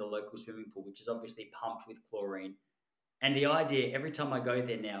take him to the local swimming pool, which is obviously pumped with chlorine. And the idea, every time I go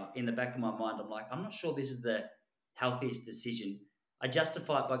there now, in the back of my mind, I'm like, I'm not sure this is the healthiest decision. I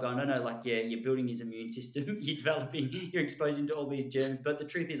justify it by going, no, no, like, yeah, you're building his immune system, you're developing, you're exposing to all these germs. But the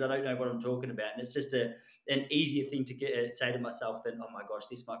truth is, I don't know what I'm talking about. And it's just an easier thing to say to myself than, oh my gosh,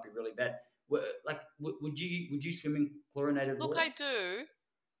 this might be really bad. Like, would you swim in chlorinated Look, water? I do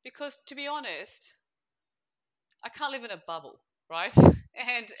because to be honest, I can't live in a bubble, right?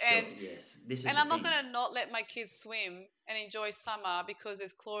 and Sure, and yes. This is and the I'm not thing. going to not let my kids swim and enjoy summer because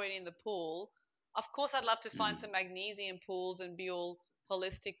there's chlorine in the pool. Of course, I'd love to find Mm, some magnesium pools and be all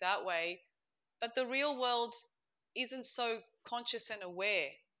holistic that way. But the real world isn't so conscious and aware,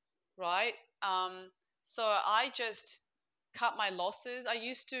 right? So I just cut my losses. I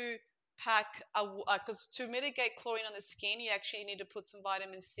used to pack because to mitigate chlorine on the skin, you actually need to put some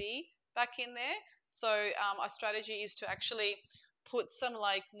vitamin C back in there. So our strategy is to actually put some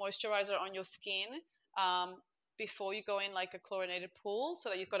like moisturizer on your skin um, before you go in like a chlorinated pool, so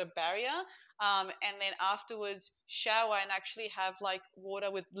that you've got a barrier. And then afterwards, shower and actually have like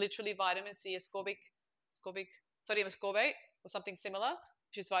water with literally vitamin C, ascorbic, sodium ascorbate, or something similar,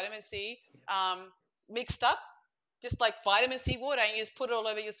 which is vitamin C, um, mixed up, just like vitamin C water, and you just put it all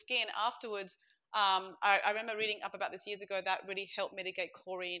over your skin afterwards. I remember reading up about this years ago that really helped mitigate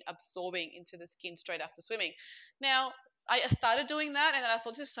chlorine absorbing into the skin straight after swimming. Now, I started doing that, and then I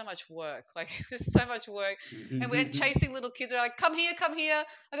thought, this is so much work. Like, this is so much work. And we're chasing little kids around, like, come here, come here.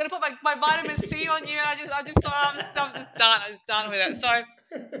 I'm gonna put my vitamin C on you. And I just thought, oh, I'm just done. I'm just done with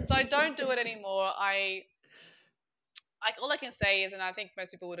it. So I don't do it anymore. All I can say is, and I think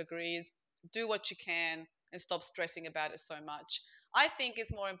most people would agree, is do what you can and stop stressing about it so much. I think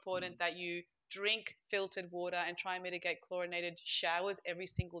it's more important that you drink filtered water and try and mitigate chlorinated showers every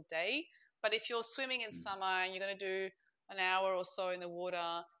single day. But if you're swimming in summer and you're going to do an hour or so in the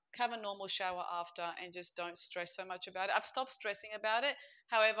water, have a normal shower after and just don't stress so much about it. I've stopped stressing about it.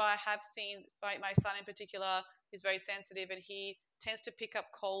 However, I have seen my son in particular is very sensitive, and he tends to pick up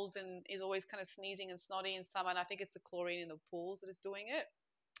colds and is always kind of sneezing and snotty in summer. And I think it's the chlorine in the pools that is doing it,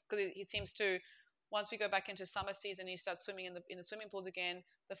 because he seems to. Once we go back into summer season, he starts swimming in the swimming pools again.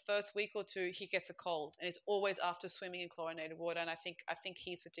 The first week or two, he gets a cold, and it's always after swimming in chlorinated water. And I think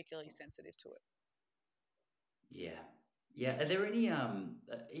he's particularly sensitive to it. Yeah. Yeah. Are there any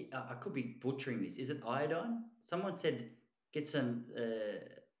I could be butchering this. Is it iodine? Someone said get some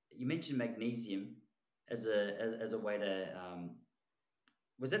you mentioned magnesium as a way to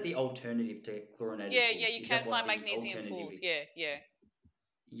was that the alternative to chlorinated Yeah, yeah, pools? you Is can that what find the magnesium alternative pools. is? Yeah, yeah.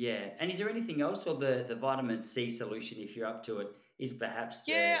 Yeah. And is there anything else, or the vitamin C solution, if you're up to it, is perhaps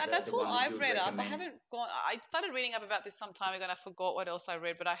Yeah, the that's the all one that you I've would read up. I recommend? haven't gone. I started reading up about this some time ago, and I forgot what else I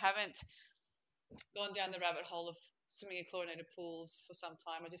read. But I haven't gone down the rabbit hole of swimming in chlorinated pools for some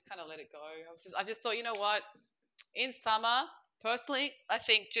time. I just kind of let it go. I just thought, you know what? In summer, personally, I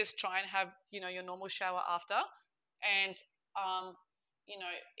think just try and have your normal shower after, and um,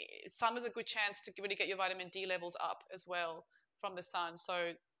 summer's a good chance to really get your vitamin D levels up as well from the sun.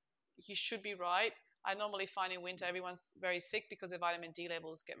 So you should be right. I normally find in winter everyone's very sick because their vitamin D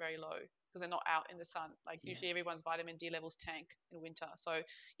levels get very low because they're not out in the sun. Like, Yeah. usually everyone's vitamin D levels tank in winter. So,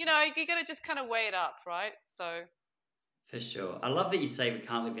 you got to just kind of weigh it up, right? So, For sure. I love that you say we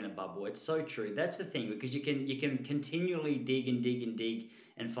can't live in a bubble. It's so true. That's the thing, because you can continually dig and dig and dig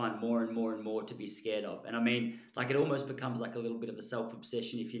and find more and more and more to be scared of. And I mean, like, it almost becomes like a little bit of a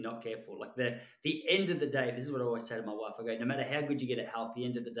self-obsession if you're not careful. Like, the end of the day, this is what I always say to my wife. I go, no matter how good you get at health, the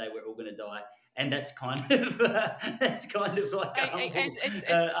end of the day we're all gonna die. And that's kind of that's kind of like and it's a and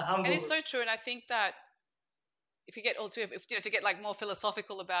it's humble. so true. And I think that if you get also if to get like more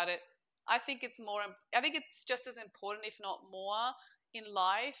philosophical about it, I think it's just as important, if not more, in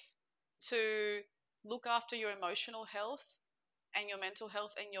life to look after your emotional health and your mental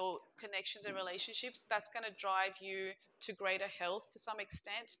health and your connections and relationships. That's going to drive you to greater health to some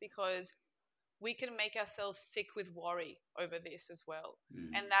extent, because we can make ourselves sick with worry over this as well.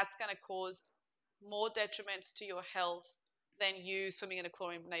 And Mm, that's going to cause more detriments to your health than you swimming in a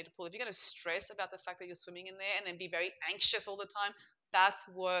chlorinated pool. If you're going to stress about the fact that you're swimming in there and then be very anxious all the time, that's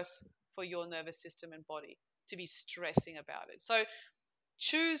worse for your nervous system and body to be stressing about it. So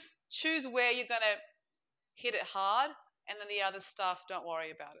choose where you're going to hit it hard, and then the other stuff, don't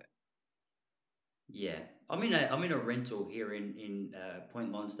worry about it. yeah, I'm in a rental here in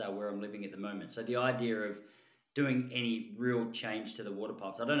Point Lonsdale, where I'm living at the moment. So the idea of doing any real change to the water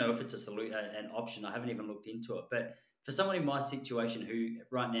pipes, I don't know if it's an option. I haven't even looked into it. But for someone in my situation who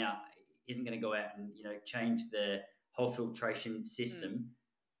right now isn't going to go out and change the whole filtration Mm. system,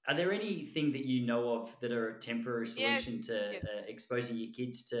 are there anything that you know of that are a temporary Yes, solution to yes. exposing your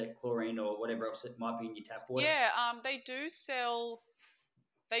kids to chlorine or whatever else that might be in your tap water? Yeah, they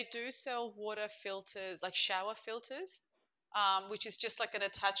do sell water filters, like shower filters, which is just like an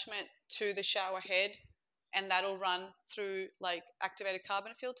attachment to the shower head, and that'll run through like activated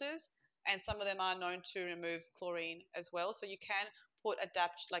carbon filters. And some of them are known to remove chlorine as well. So you can put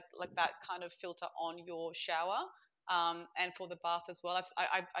adapt like that kind of filter on your shower, and for the bath as well.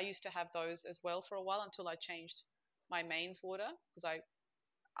 I used to have those as well for a while until I changed my mains water, because I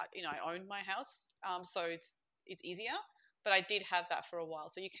owned my house, so it's easier. But I did have that for a while,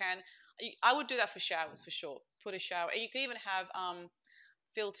 so I would do that for showers for sure. Put a shower, and you can even have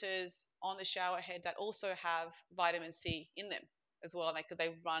filters on the shower head that also have vitamin C in them as well. Like they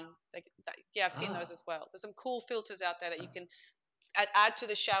run, like that, yeah, I've seen Ah. those as well. There's some cool filters out there that you can add to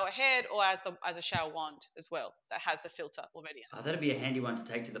the shower head, or as a shower wand as well, that has the filter already Oh, that'd be a handy one to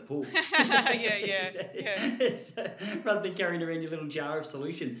take to the pool. in it. Yeah, yeah, yeah. So, rather than carrying around your little jar of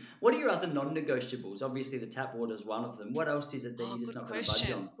solution. What are your other non-negotiables? Obviously, the tap water is one of them. What else is it that Oh, you're just good not going to budge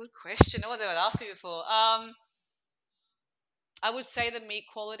question. on? Good question. What they would ask me before. I would say the meat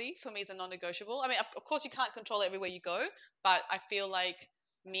quality for me is a non-negotiable. I mean, of course, you can't control it everywhere you go, but I feel like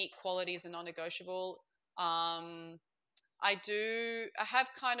meat quality is a non-negotiable. Um, I have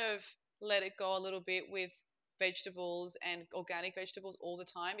kind of let it go a little bit with vegetables and organic vegetables all the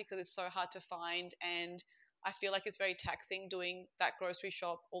time, because it's so hard to find, and I feel like it's very taxing doing that grocery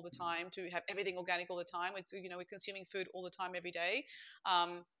shop all the time to have everything organic all the time. It's, we're consuming food all the time every day.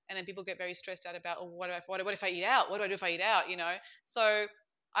 And then people get very stressed out about, oh, what if I eat out? What do I do if I eat out? So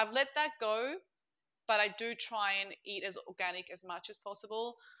I've let that go, but I do try and eat as organic as much as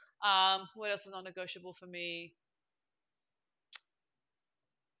possible. What else is non-negotiable for me?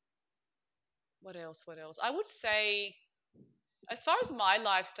 What else? What else? I would say, as far as my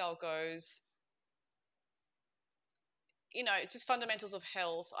lifestyle goes, just fundamentals of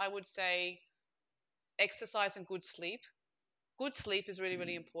health, I would say exercise and good sleep. Good sleep is really,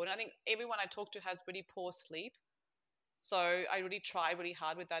 really important. I think everyone I talk to has really poor sleep. So I really try really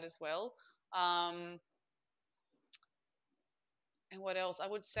hard with that as well. Um, and what else? I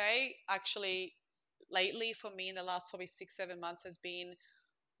would say actually lately for me in the last probably 6, 7 months has been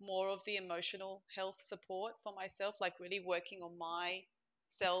more of the emotional health support for myself, like really working on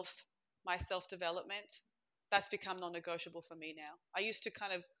self, my self development. That's become non negotiable for me now. I used to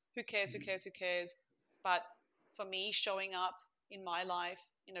kind of, who cares, who cares, who cares? But for me, showing up in my life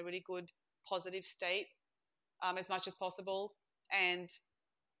in a really good, positive state as much as possible, and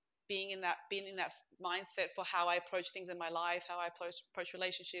being in that mindset for how I approach things in my life, how I approach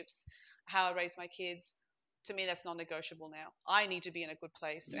relationships, how I raise my kids. To me, that's non-negotiable now. I need to be in a good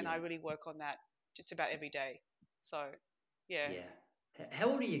place, and Yeah. I really work on that just about every day. So, yeah, Yeah.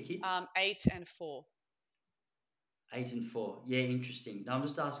 How old are your kids? 8 and 4. 8 and 4. Yeah, interesting. Now I'm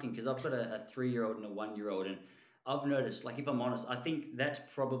just asking because I've got a 3-year-old and a 1-year-old, and I've noticed, like, if I'm honest, I think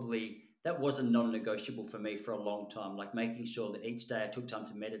that was a non-negotiable for me for a long time. Like making sure that each day I took time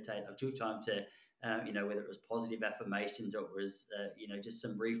to meditate, I took time to, whether it was positive affirmations or it was, just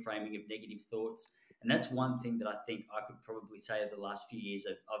some reframing of negative thoughts. And that's one thing that I think I could probably say over the last few years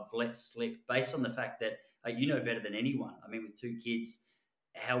I've let slip based on the fact that you know better than anyone. I mean, with 2 kids,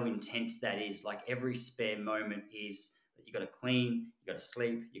 how intense that is. Like every spare moment is that you got to clean, you got to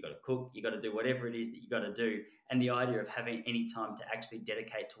sleep, you got to cook, you got to do whatever it is that you got to do. And the idea of having any time to actually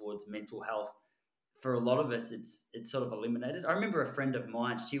dedicate towards mental health, for a lot of us, it's sort of eliminated. I remember a friend of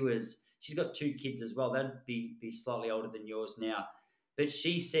mine. She's got 2 kids as well. That'd be slightly older than yours now. But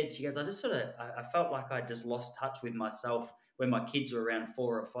she goes, I just sort of I felt like I just lost touch with myself when my kids were around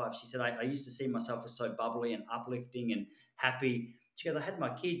 4 or 5. She said I used to see myself as so bubbly and uplifting and happy. She goes, I had my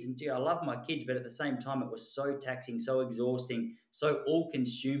kids, and gee, I love my kids, but at the same time, it was so taxing, so exhausting, so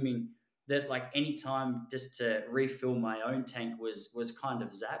all-consuming that like any time just to refill my own tank was kind of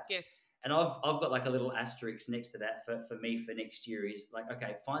zapped. Yes. And I've got like a little asterisk next to that for me for next year is like,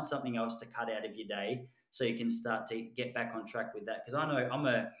 okay, find something else to cut out of your day so you can start to get back on track with that. Because I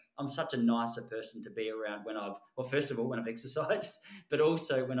know I'm such a nicer person to be around when first of all when I've exercised, but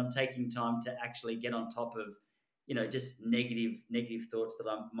also when I'm taking time to actually get on top of, just negative thoughts that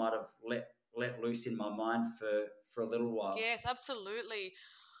I might have let loose in my mind for a little while. Yes, absolutely.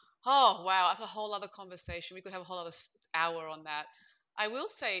 Oh, wow. That's a whole other conversation. We could have a whole other hour on that. I will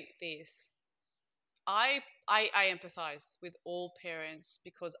say this. I empathize with all parents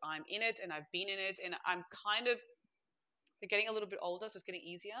because I'm in it and I've been in it, and I'm kind of, they're getting a little bit older, so it's getting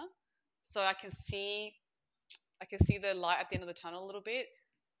easier. So I can see the light at the end of the tunnel a little bit.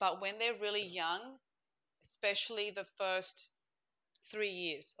 But when they're really Sure. young, especially the first 3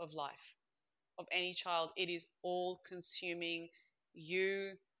 years of life of any child, it is all consuming.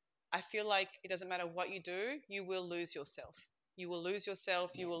 You, I feel like it doesn't matter what you do, you will lose yourself. You will lose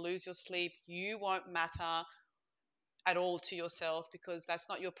yourself, you Yeah. will lose your sleep, you won't matter at all to yourself because that's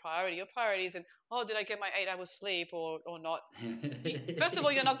not your priority. Your priority isn't, oh, did I get my 8 hours sleep or not? First of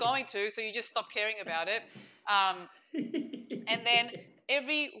all, you're not going to, so you just stop caring about it. Um, and then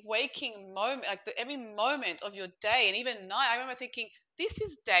every waking moment, like every moment of your day and even night, I remember thinking, this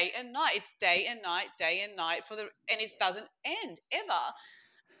is day and night. It's day and night and it doesn't end ever.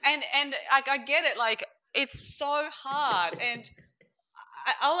 And I get it, like it's so hard. And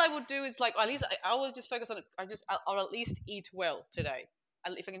all I would do is like, at least I will just focus on it. I'll at least eat well today.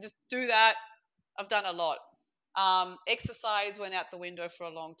 If I can just do that, I've done a lot. Exercise went out the window for a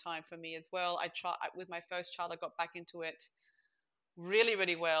long time for me as well. With my first child, I got back into it really,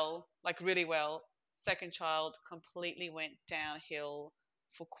 really well, like really well. Second child completely went downhill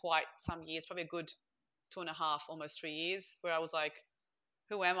for quite some years, probably a good 2.5, almost 3 years, where I was like,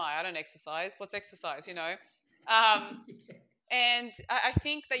 who am I? I don't exercise. What's exercise? Um, and I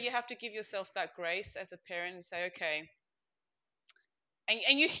think that you have to give yourself that grace as a parent and say, okay,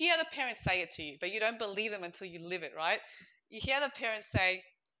 and you hear the parents say it to you, but you don't believe them until you live it, right? You hear the parents say,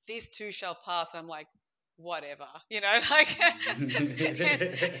 "This too shall pass." And I'm like, whatever, like,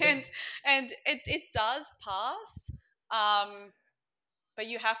 and and and it does pass, but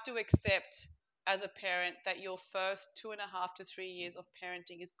you have to accept. as a parent that your first 2.5 to 3 years of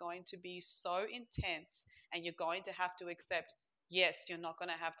parenting is going to be so intense, and you're going to have to accept, yes, you're not going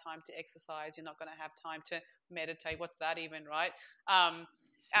to have time to exercise, you're not going to have time to meditate. What's that even, right? um,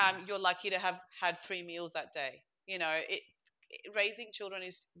 you're lucky to have had 3 meals that day. Raising children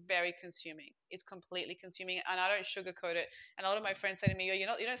is very consuming. It's completely consuming, and I don't sugarcoat it. And a lot of my friends say to me, "Oh, you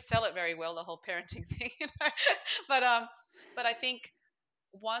don't sell it very well, the whole parenting thing." But but I think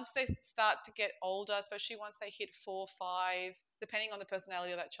once they start to get older, especially once they hit 4, 5, depending on the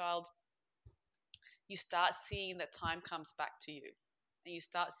personality of that child, you start seeing that time comes back to you, and you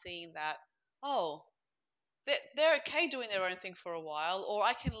start seeing that, oh, they're okay doing their own thing for a while, or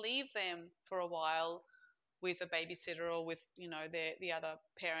I can leave them for a while with a babysitter, or with the other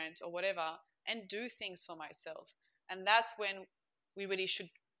parent or whatever, and do things for myself. And that's when we really should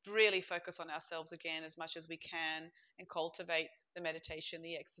really focus on ourselves again as much as we can, and cultivate the meditation,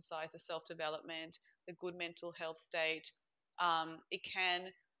 the exercise, the self-development, the good mental health state. It can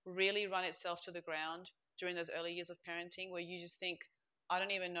really run itself to the ground during those early years of parenting, where you just think, I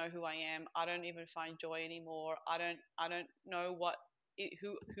don't even know who I am. I don't even find joy anymore. I don't know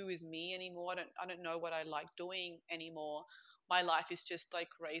who is me anymore. I don't know what I like doing anymore. My life is just like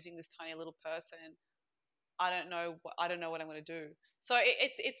raising this tiny little person. I don't know what I'm going to do. So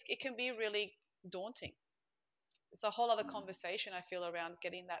it can be really daunting. It's a whole other Mm. conversation, I feel, around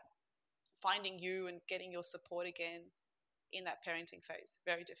getting that, finding you and getting your support again in that parenting phase.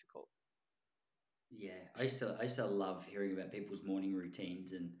 Very difficult. Yeah, I used to love hearing about people's morning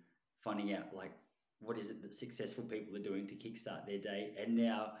routines and finding out like what is it that successful people are doing to kickstart their day. And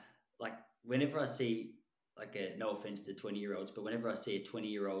now, like whenever I see like a no offense to 20-year-olds, but whenever I see a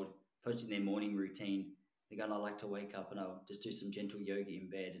 20-year-old posting their morning routine, they're going, I like to wake up and I'll just do some gentle yoga in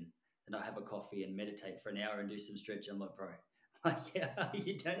bed and then I'll have a coffee and meditate for an hour and do some stretch. I'm like, bro, like, yeah,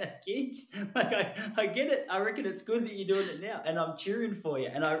 you don't have kids. Like, I get it. I reckon it's good that you're doing it now, and I'm cheering for you.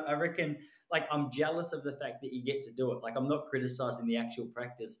 And I reckon like I'm jealous of the fact that you get to do it. Like I'm not criticizing the actual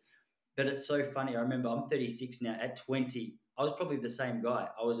practice, but it's so funny. I remember I'm 36 now. At 20, I was probably the same guy.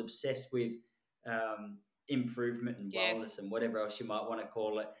 I was obsessed with improvement and wellness Yes. and whatever else you might want to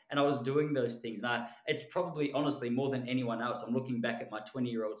call it. And I was doing those things. And it's probably honestly more than anyone else. I'm looking back at my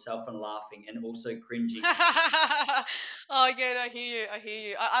 20-year-old self and laughing and also cringing. Oh yeah, I hear you. I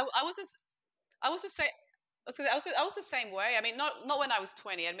hear you. I was just, I was the same. I was the same way. I mean, not when I was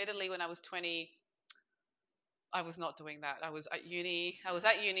 20. Admittedly, when I was 20, I was not doing that. I was at uni. I was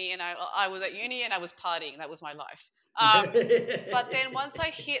at uni, and I was at uni, and I was partying. That was my life. But then once I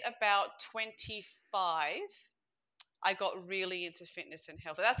hit about 25, I got really into fitness and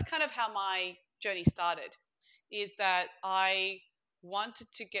health. That's kind of how my journey started. Is that I wanted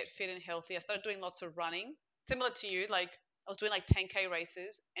to get fit and healthy. I started doing lots of running, similar to you. Like I was doing like 10K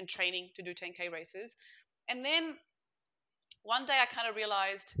races and training to do 10K races. And then one day I kind of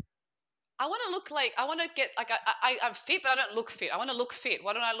realized I want to look like, I want to get like, I'm fit, but I don't look fit. I want to look fit.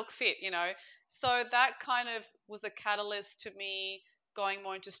 Why don't I look fit? So that kind of was a catalyst to me going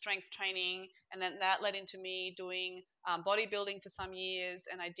more into strength training, and then that led into me doing bodybuilding for some years,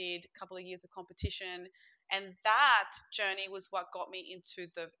 and I did a couple of years of competition. And that journey was what got me into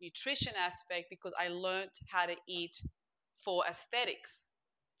the nutrition aspect, because I learned how to eat for aesthetics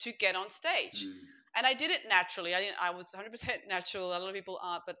to get on stage. Mm, And I did it naturally. I was 100% natural. A lot of people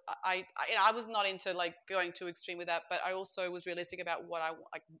aren't, but I was not into like going too extreme with that. But I also was realistic about what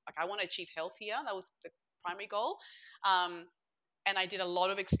like I want to achieve health here. That was the primary goal. Um, and I did a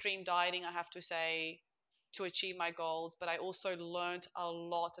lot of extreme dieting, I have to say, to achieve my goals. But I also learned a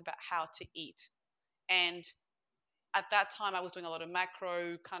lot about how to eat. And at that time, I was doing a lot of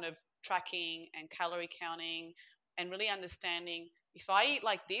macro kind of tracking and calorie counting, and really understanding, if I eat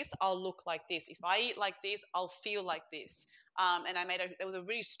like this, I'll look like this. If I eat like this, I'll feel like this. And there was a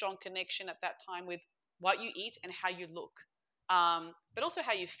really strong connection at that time with what you eat and how you look, but also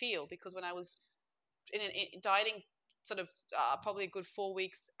how you feel. Because when I was in dieting, sort of probably a good 4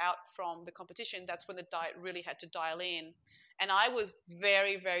 weeks out from the competition, that's when the diet really had to dial in. And I was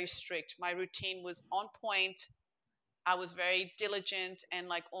very, very strict. My routine was on point. I was very diligent, and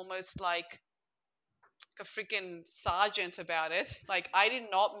like almost like a freaking sergeant about it. Like I did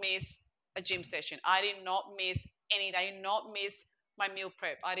not miss a gym session. I did not miss anything. I did not miss my meal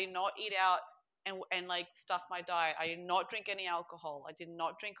prep. I did not eat out and like stuff my diet. I did not drink any alcohol. I did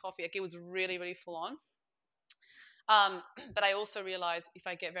not drink coffee. Like it was really, really full on. But I also realized if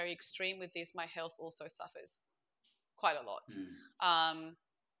I get very extreme with this, my health also suffers quite a lot. mm, Um,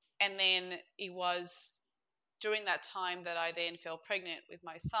 and then it was during that time that I then fell pregnant with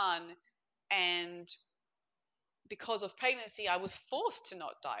my son. And because of pregnancy, I was forced to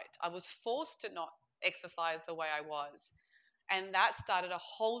not diet. I was forced to not exercise the way I was. And that started a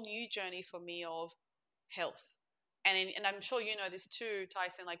whole new journey for me of health. And I'm sure you know this too,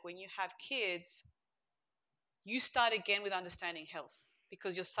 Tyson. Like when you have kids, you start again with understanding health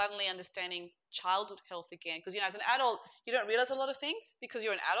because you're suddenly understanding childhood health again. Because as an adult, you don't realize a lot of things because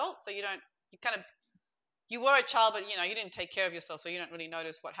you're an adult, so you kind of you were a child, but you didn't take care of yourself, so you don't really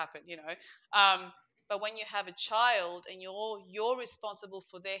notice what happened. But when you have a child and you're responsible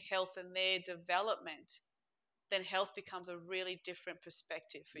for their health and their development, then health becomes a really different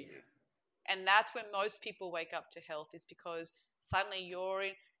perspective for Yeah. you. And that's when most people wake up to health, is because suddenly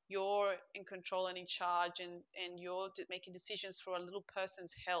you're in control and in charge, and you're making decisions for a little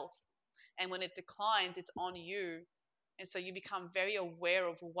person's health. And when it declines, it's on you. And so you become very aware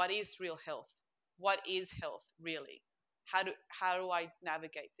of what is real health. What is health really? How do I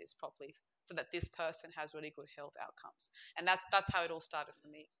navigate this properly so that this person has really good health outcomes? And that's how it all started for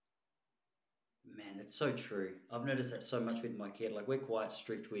me. Man, it's so true. I've noticed that so much with my kid. Like we're quite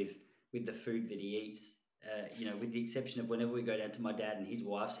strict with the food that he eats. With the exception of whenever we go down to my dad and his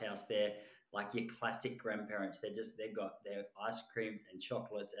wife's house, they're like your classic grandparents. They've got their ice creams and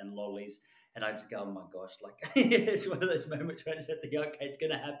chocolates and lollies, and I just go, oh my gosh, like it's one of those moments where I just have to go, okay, it's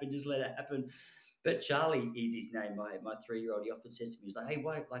gonna happen, just let it happen. But Charlie is his name. My 3-year old. He often says to me, he's like, "Hey,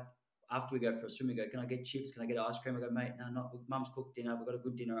 wait, like after we go for a swim, we go, can I get chips? Can I get ice cream?" I go, "Mate, no, not. Mum's cooked dinner. We've got a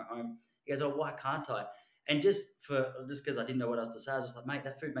good dinner at home." He goes, "Oh, why can't I?" And just because I didn't know what else to say, I was just like, "Mate,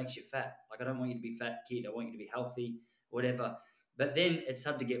 that food makes you fat. Like I don't want you to be fat, kid. I want you to be healthy, whatever." But then it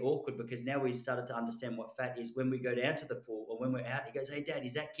started to get awkward because now we started to understand what fat is. When we go down to the pool or when we're out, he goes, "Hey, Dad,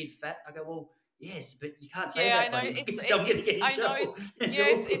 is that kid fat?" I go, "Well, yes, but you can't say Yeah, I that, know. buddy, It's because it, I'm it going to get in I know trouble." It's yeah,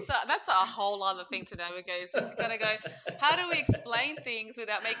 awkward. that's a whole other thing to navigate. It's just you kind of go, how do we explain things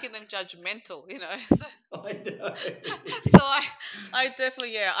without making them judgmental? So, I know. so I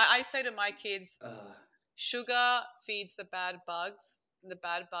definitely, yeah, I say to my kids, Uh, sugar feeds the bad bugs, and the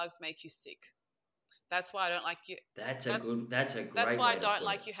bad bugs make you sick. That's why I don't like you. That's that's a that's great why I way to don't put it.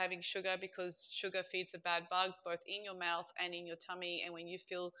 like you having sugar, because sugar feeds the bad bugs both in your mouth and in your tummy. And when you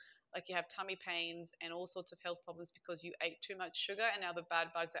feel like you have tummy pains and all sorts of health problems because you ate too much sugar, and now the bad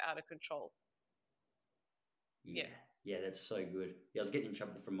bugs are out of control. Yeah. Yeah, yeah, that's so good. Yeah, I was getting in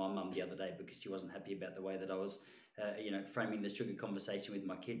trouble from my mum the other day because she wasn't happy about the way that I was, framing the sugar conversation with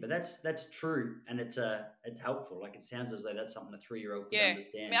my kid. But that's true, and it's helpful. Like it sounds as though that's something a 3-year-old could Yeah. I mean,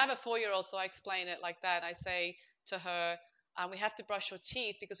 understand. I have a 4-year-old, so I explain it like that. I say to her, we have to brush your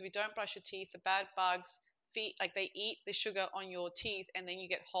teeth, because if we don't brush your teeth, the bad bugs feed, like they eat the sugar on your teeth, and then you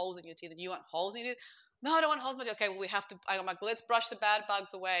get holes in your teeth. And you want holes in your teeth? No, I don't want holes in my teeth. Okay, well, we have to. I'm like, well, let's brush the bad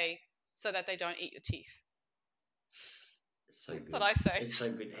bugs away so that they don't eat your teeth. It's so That's what good. I say. It's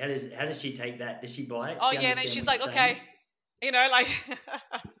so good. How does she take that? Does she buy it? Oh She yeah, and then understand she's what you're like, saying? okay, like,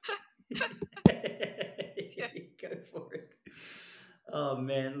 yeah. Go for it. Oh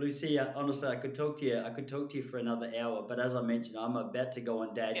man, Lucia, honestly, I could talk to you. I could talk to you for another hour, but as I mentioned, I'm about to go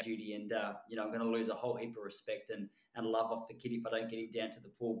on dad Yep. duty, and I'm going to lose a whole heap of respect and love off the kid if I don't get him down to the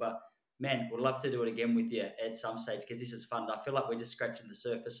pool. But man, would love to do it again with you at some stage because this is fun. I feel like we're just scratching the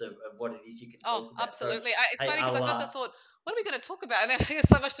surface of what it is you can Oh, talk about. So, absolutely. It's hey, funny because I'll at first I thought, what are we going to talk about? And then there's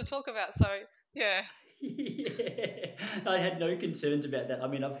so much to talk about. So yeah. Yeah, I had no concerns about that. I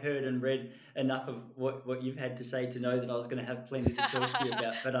mean, I've heard and read enough of what you've had to say to know that I was going to have plenty to talk to you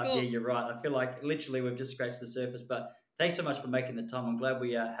about. But yeah, Cool. you're right. I feel like literally we've just scratched the surface. But thanks so much for making the time. I'm glad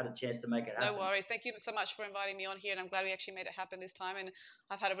we had a chance to make it No happen. worries. Thank you so much for inviting me on here, and I'm glad we actually made it happen this time. And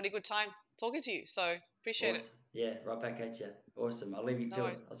I've had a really good time talking to you. So appreciate it. Awesome. Yeah, right back at you. Awesome. I'll leave you No to it.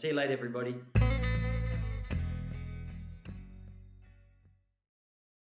 worries. I'll see you later, everybody.